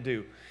man to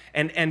do?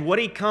 And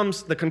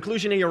the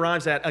conclusion he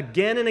arrives at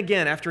again and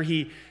again after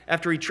he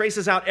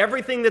traces out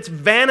everything that's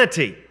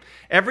vanity,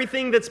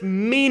 everything that's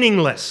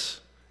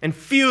meaningless and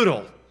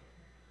futile.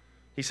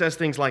 He says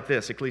things like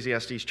this,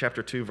 Ecclesiastes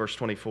chapter 2, verse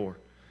 24.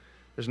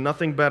 There's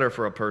nothing better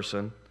for a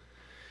person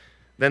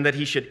than that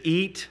he should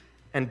eat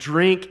and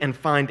drink and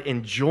find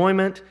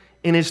enjoyment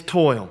in his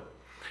toil.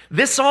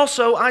 This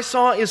also I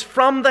saw is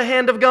from the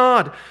hand of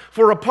God.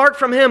 For apart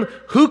from him,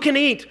 who can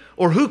eat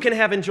or who can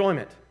have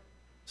enjoyment?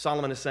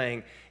 Solomon is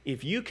saying,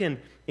 if you can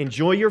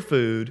enjoy your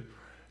food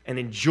and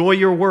enjoy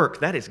your work,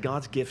 that is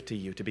God's gift to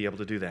you to be able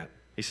to do that.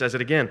 He says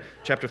it again,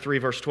 chapter 3,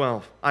 verse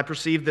 12. I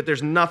perceive that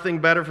there's nothing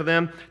better for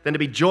them than to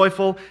be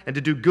joyful and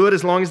to do good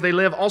as long as they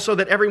live. Also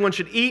that everyone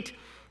should eat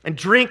and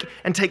drink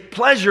and take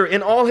pleasure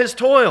in all his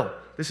toil.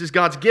 This is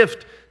God's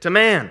gift to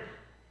man.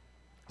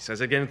 He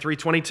says it again in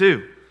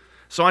 3:22.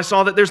 So I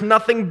saw that there's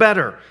nothing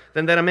better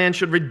than that a man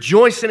should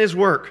rejoice in his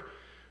work,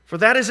 for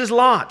that is his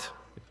lot.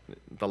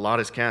 The lot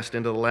is cast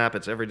into the lap.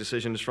 It's every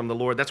decision is from the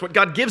Lord. That's what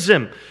God gives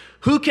him.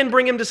 Who can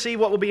bring him to see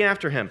what will be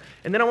after him?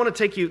 And then I want to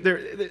take you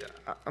there.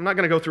 I'm not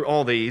going to go through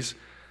all these,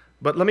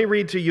 but let me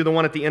read to you the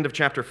one at the end of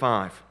chapter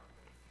 5.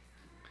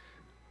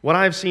 What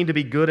I have seen to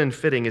be good and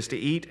fitting is to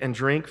eat and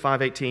drink,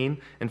 5:18,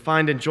 and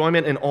find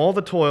enjoyment in all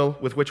the toil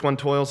with which one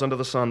toils under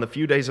the sun, the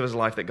few days of his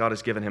life that God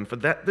has given him. For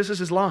that, this is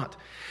his lot.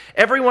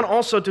 Everyone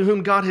also to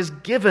whom God has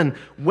given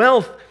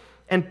wealth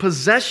and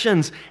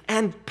possessions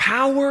and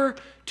power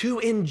to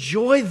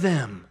enjoy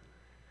them.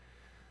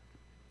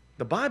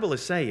 The Bible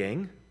is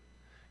saying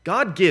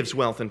God gives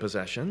wealth and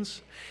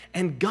possessions,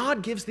 and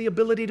God gives the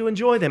ability to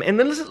enjoy them. And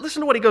then listen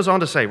to what he goes on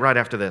to say right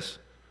after this.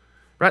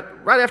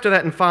 Right after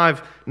that in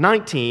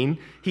 5:19,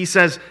 he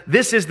says,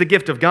 this is the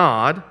gift of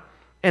God.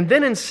 And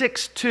then in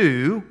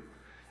 6:2,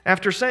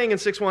 after saying in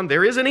 6:1,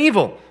 there is an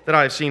evil that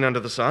I have seen under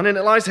the sun, and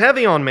it lies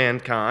heavy on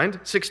mankind.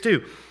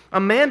 6:2, a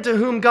man to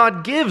whom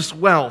God gives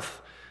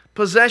wealth,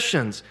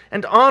 possessions,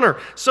 and honor,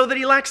 so that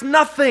he lacks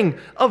nothing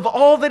of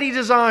all that he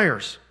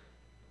desires.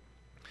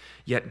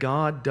 Yet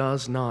God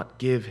does not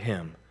give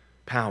him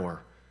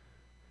power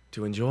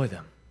to enjoy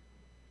them.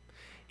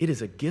 It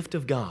is a gift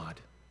of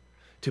God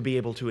to be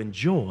able to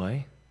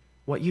enjoy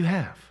what you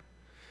have,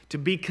 to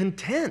be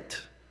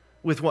content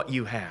with what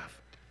you have,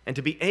 and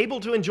to be able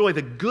to enjoy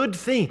the good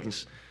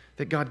things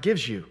that God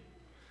gives you.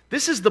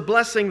 This is the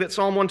blessing that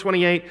Psalm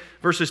 128,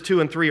 verses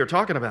 2 and 3 are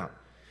talking about.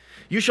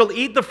 You shall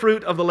eat the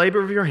fruit of the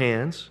labor of your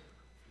hands,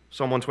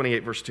 Psalm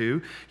 128, verse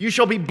 2. You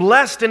shall be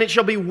blessed, and it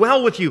shall be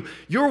well with you.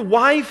 Your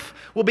wife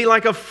will be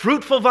like a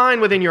fruitful vine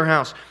within your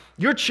house.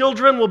 Your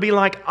children will be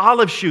like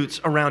olive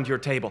shoots around your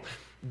table.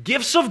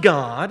 Gifts of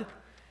God.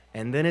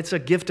 And then it's a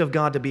gift of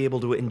God to be able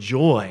to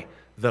enjoy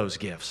those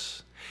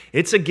gifts.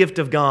 It's a gift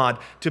of God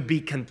to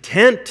be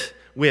content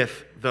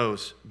with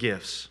those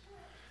gifts.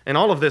 And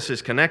all of this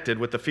is connected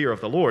with the fear of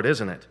the Lord,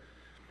 isn't it?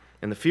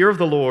 And the fear of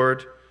the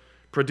Lord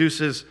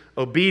produces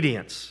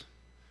obedience.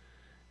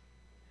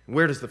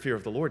 Where does the fear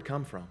of the Lord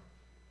come from?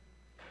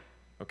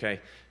 Okay,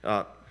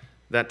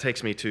 that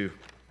takes me to,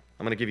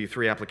 I'm going to give you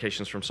 3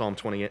 applications from Psalm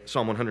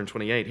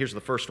 128. Here's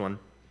the first one.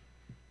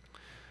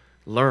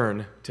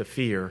 Learn to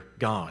fear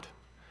God.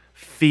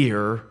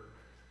 Fear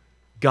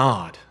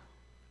God.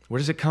 Where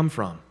does it come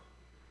from?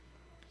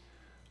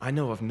 I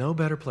know of no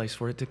better place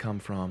for it to come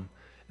from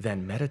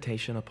than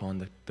meditation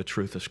upon the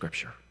truth of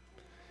Scripture.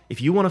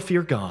 If you want to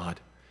fear God,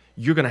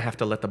 you're going to have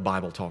to let the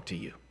Bible talk to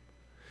you.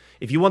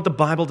 If you want the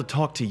Bible to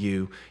talk to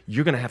you,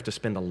 you're going to have to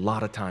spend a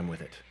lot of time with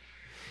it.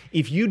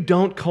 If you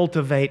don't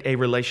cultivate a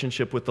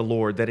relationship with the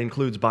Lord that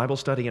includes Bible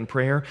study and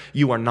prayer,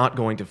 you are not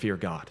going to fear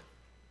God.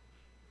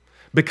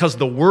 Because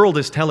the world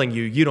is telling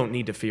you you don't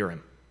need to fear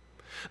Him.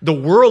 The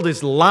world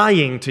is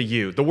lying to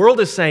you. The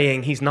world is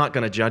saying He's not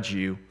going to judge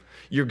you.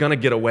 You're going to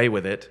get away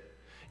with it.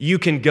 You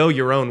can go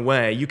your own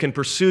way. You can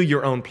pursue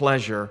your own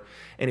pleasure.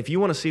 And if you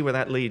want to see where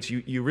that leads,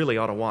 you really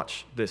ought to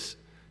watch this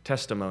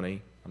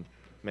testimony.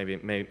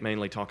 I'm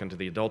mainly talking to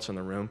the adults in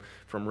the room,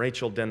 from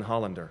Rachel Den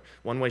Hollander.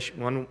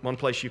 One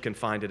place you can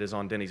find it is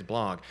on Denny's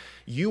blog.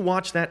 You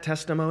watch that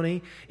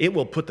testimony, it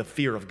will put the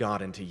fear of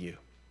God into you.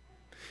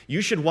 You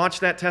should watch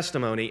that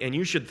testimony and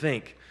you should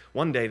think,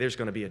 one day there's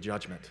going to be a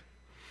judgment.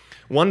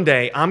 One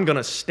day, I'm going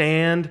to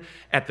stand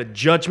at the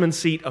judgment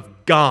seat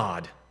of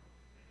God.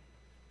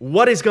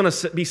 What is going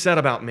to be said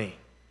about me?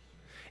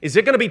 Is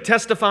it going to be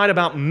testified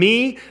about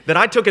me that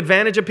I took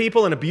advantage of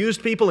people and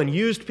abused people and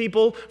used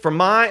people for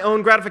my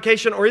own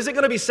gratification? Or is it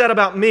going to be said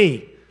about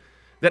me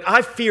that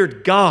I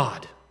feared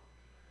God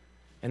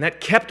and that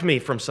kept me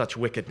from such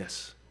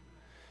wickedness?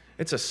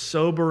 It's a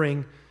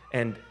sobering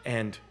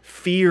and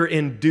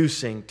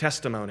fear-inducing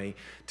testimony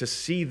to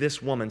see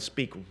this woman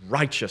speak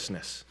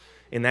righteousness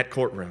in that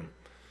courtroom.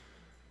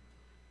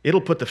 It'll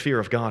put the fear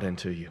of God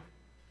into you.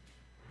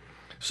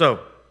 So,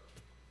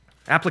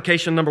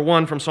 application number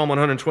 1 from Psalm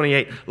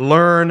 128,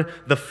 learn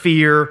the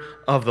fear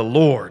of the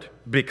Lord,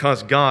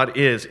 because God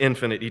is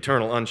infinite,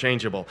 eternal,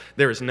 unchangeable.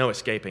 There is no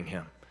escaping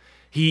Him.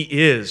 He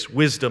is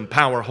wisdom,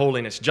 power,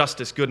 holiness,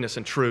 justice, goodness,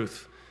 and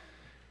truth,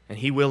 and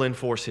He will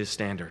enforce His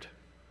standard.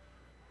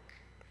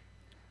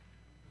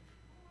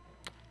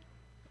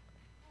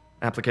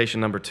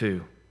 Application number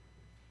 2.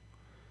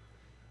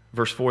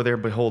 Verse 4 there,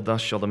 behold,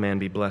 thus shall the man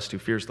be blessed who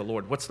fears the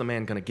Lord. What's the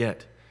man going to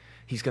get?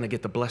 He's going to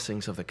get the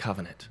blessings of the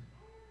covenant.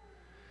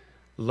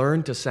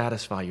 Learn to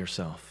satisfy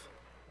yourself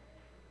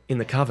in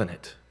the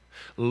covenant.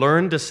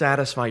 Learn to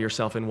satisfy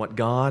yourself in what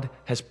God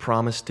has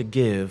promised to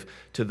give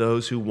to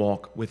those who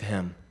walk with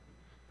Him.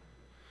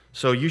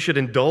 So you should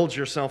indulge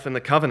yourself in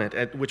the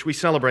covenant, which we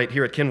celebrate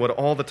here at Kenwood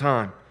all the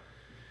time.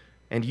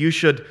 And you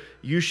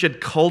should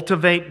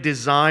cultivate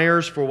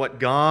desires for what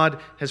God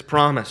has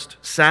promised.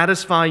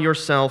 Satisfy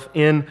yourself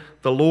in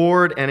the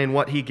Lord and in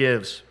what He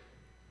gives.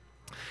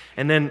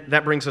 And then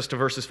that brings us to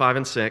verses 5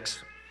 and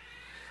 6,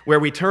 where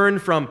we turn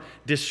from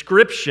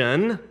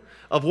description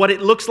of what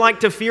it looks like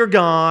to fear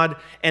God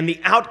and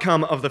the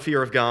outcome of the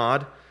fear of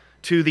God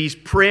to these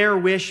prayer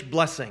wish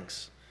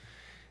blessings.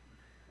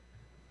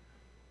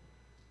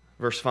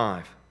 Verse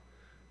 5,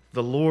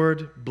 the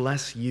Lord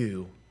bless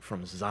you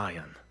from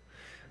Zion.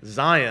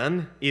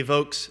 Zion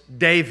evokes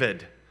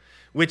David,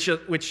 which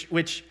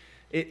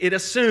it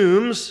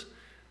assumes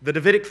the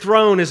Davidic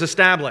throne is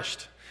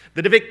established.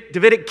 The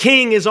Davidic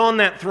king is on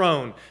that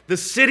throne. The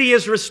city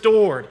is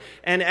restored.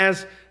 And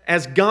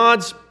as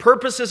God's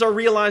purposes are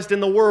realized in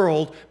the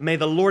world, may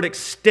the Lord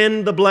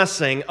extend the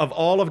blessing of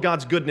all of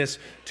God's goodness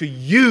to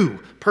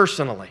you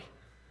personally.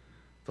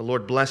 The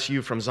Lord bless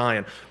you from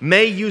Zion.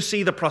 May you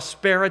see the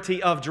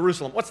prosperity of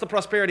Jerusalem. What's the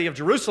prosperity of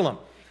Jerusalem?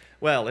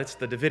 Well, it's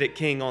the Davidic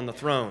king on the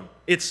throne.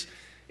 It's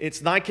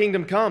thy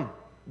kingdom come.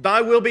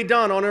 Thy will be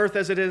done on earth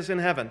as it is in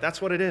heaven.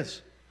 That's what it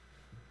is.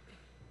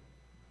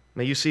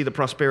 May you see the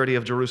prosperity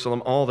of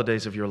Jerusalem all the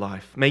days of your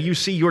life. May you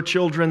see your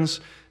children's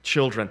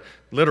children.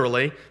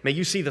 Literally, may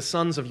you see the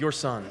sons of your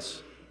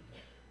sons.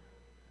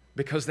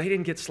 Because they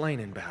didn't get slain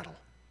in battle.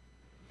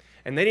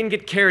 And they didn't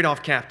get carried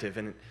off captive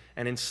and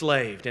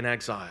enslaved in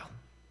exile.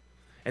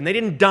 And they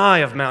didn't die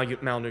of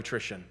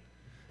malnutrition.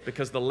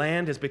 Because the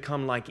land has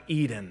become like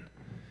Eden.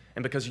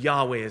 And because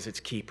Yahweh is its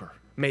keeper.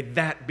 May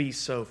that be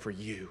so for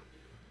you.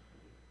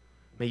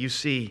 May you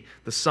see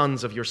the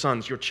sons of your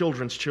sons, your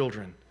children's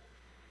children.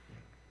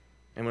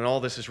 And when all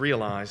this is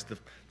realized,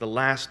 the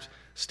last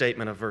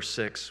statement of verse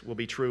 6 will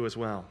be true as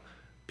well.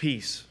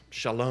 Peace,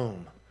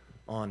 shalom,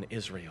 on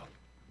Israel.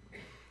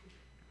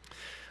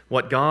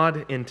 What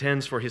God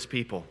intends for His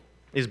people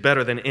is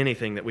better than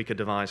anything that we could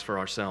devise for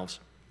ourselves.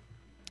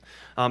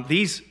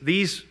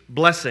 These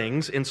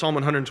blessings in Psalm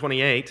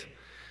 128,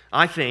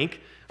 I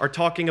think, are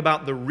talking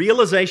about the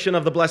realization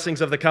of the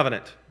blessings of the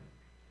covenant.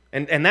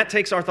 And that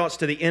takes our thoughts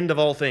to the end of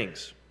all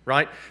things,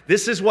 right?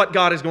 This is what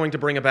God is going to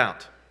bring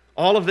about.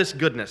 All of this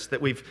goodness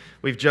that we've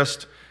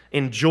just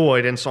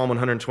enjoyed in Psalm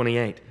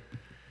 128.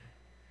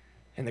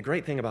 And the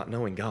great thing about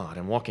knowing God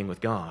and walking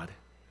with God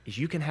is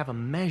you can have a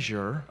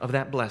measure of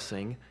that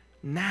blessing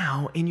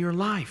now in your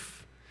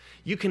life.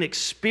 You can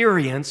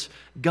experience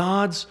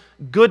God's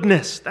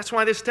goodness. That's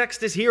why this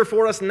text is here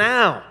for us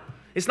now.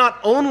 It's not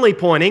only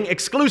pointing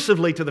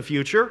exclusively to the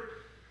future.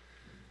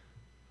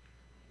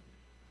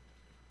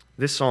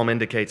 This psalm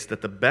indicates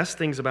that the best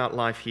things about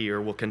life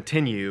here will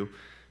continue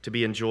to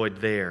be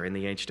enjoyed there in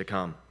the age to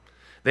come.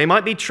 They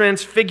might be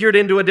transfigured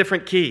into a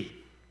different key.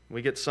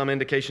 We get some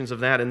indications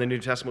of that in the New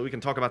Testament. We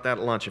can talk about that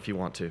at lunch if you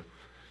want to.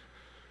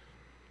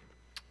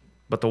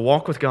 But the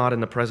walk with God in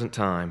the present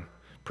time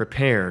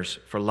prepares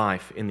for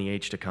life in the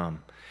age to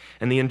come.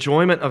 And the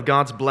enjoyment of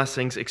God's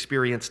blessings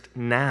experienced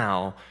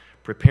now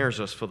prepares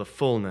us for the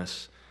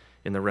fullness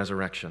in the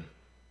resurrection.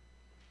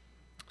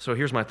 So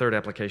here's my third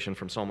application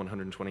from Psalm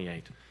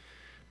 128.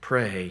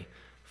 Pray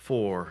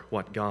for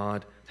what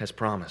God has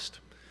promised.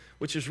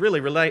 Which is really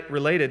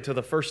related to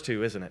the first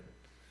two, isn't it?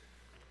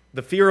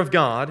 The fear of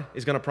God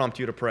is going to prompt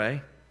you to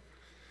pray.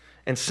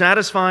 And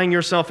satisfying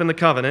yourself in the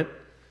covenant,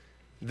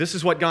 this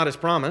is what God has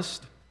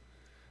promised.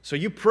 So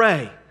you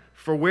pray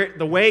for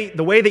the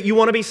way that you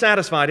want to be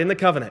satisfied in the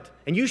covenant.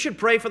 And you should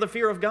pray for the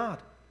fear of God.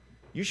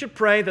 You should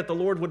pray that the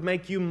Lord would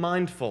make you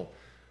mindful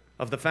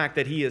of the fact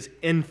that He is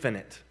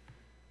infinite,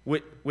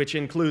 which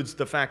includes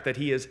the fact that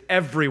He is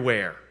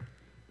everywhere,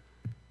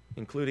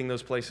 including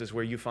those places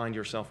where you find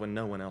yourself when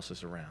no one else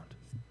is around.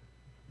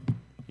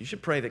 You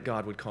should pray that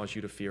God would cause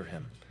you to fear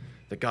Him,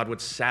 that God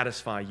would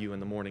satisfy you in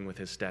the morning with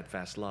His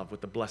steadfast love,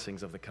 with the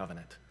blessings of the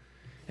covenant,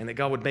 and that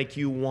God would make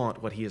you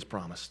want what He has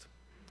promised.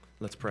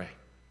 Let's pray.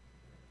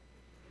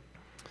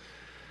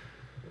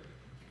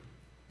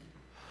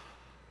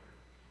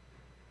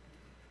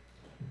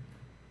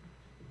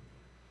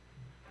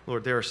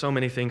 Lord, there are so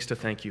many things to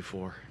thank You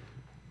for.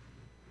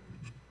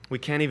 We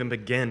can't even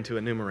begin to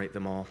enumerate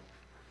them all.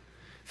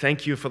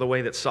 Thank You for the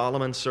way that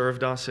Solomon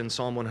served us in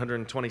Psalm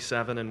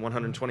 127 and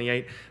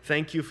 128.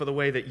 Thank You for the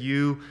way that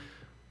You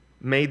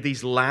made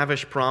these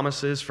lavish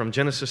promises from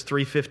Genesis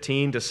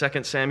 3:15 to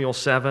 2 Samuel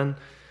 7.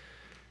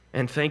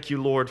 And thank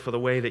You, Lord, for the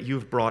way that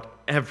You've brought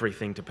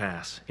everything to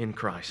pass in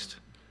Christ.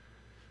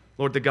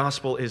 Lord, the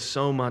gospel is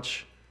so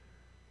much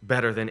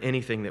better than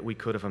anything that we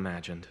could have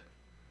imagined.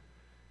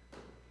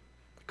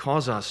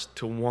 Cause us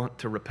to want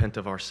to repent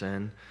of our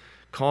sin.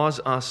 Cause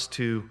us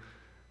to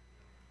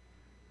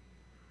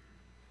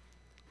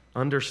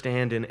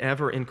understand in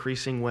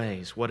ever-increasing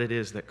ways what it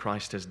is that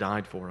Christ has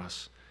died for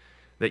us,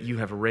 that You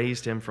have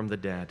raised Him from the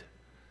dead.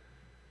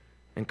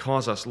 And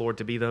cause us, Lord,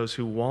 to be those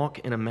who walk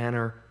in a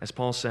manner, as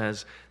Paul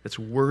says, that's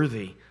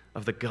worthy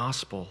of the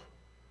gospel.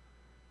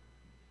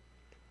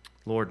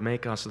 Lord,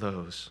 make us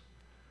those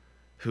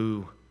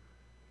who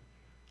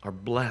are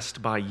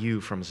blessed by You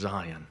from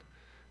Zion,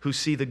 who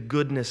see the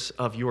goodness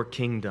of Your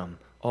kingdom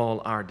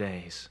all our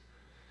days.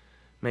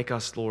 Make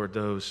us, Lord,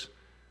 those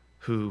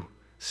who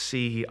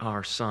see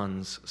our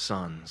sons'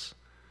 sons,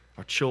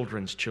 our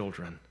children's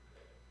children.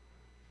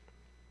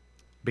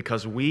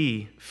 Because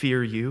we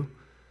fear you,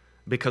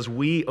 because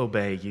we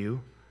obey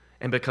you,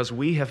 and because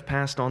we have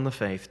passed on the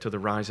faith to the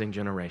rising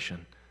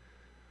generation.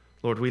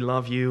 Lord, we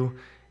love you,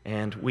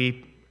 and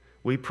we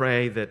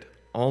pray that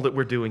all that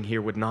we're doing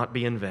here would not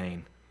be in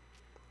vain.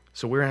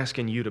 So we're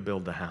asking you to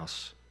build the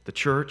house, the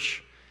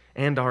church,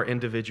 and our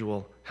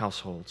individual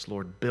households.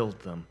 Lord,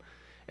 build them.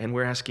 And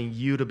we're asking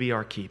you to be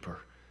our keeper.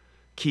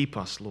 Keep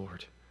us,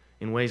 Lord,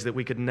 in ways that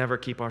we could never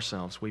keep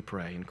ourselves, we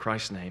pray. In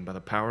Christ's name, by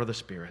the power of the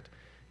Spirit,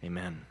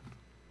 amen.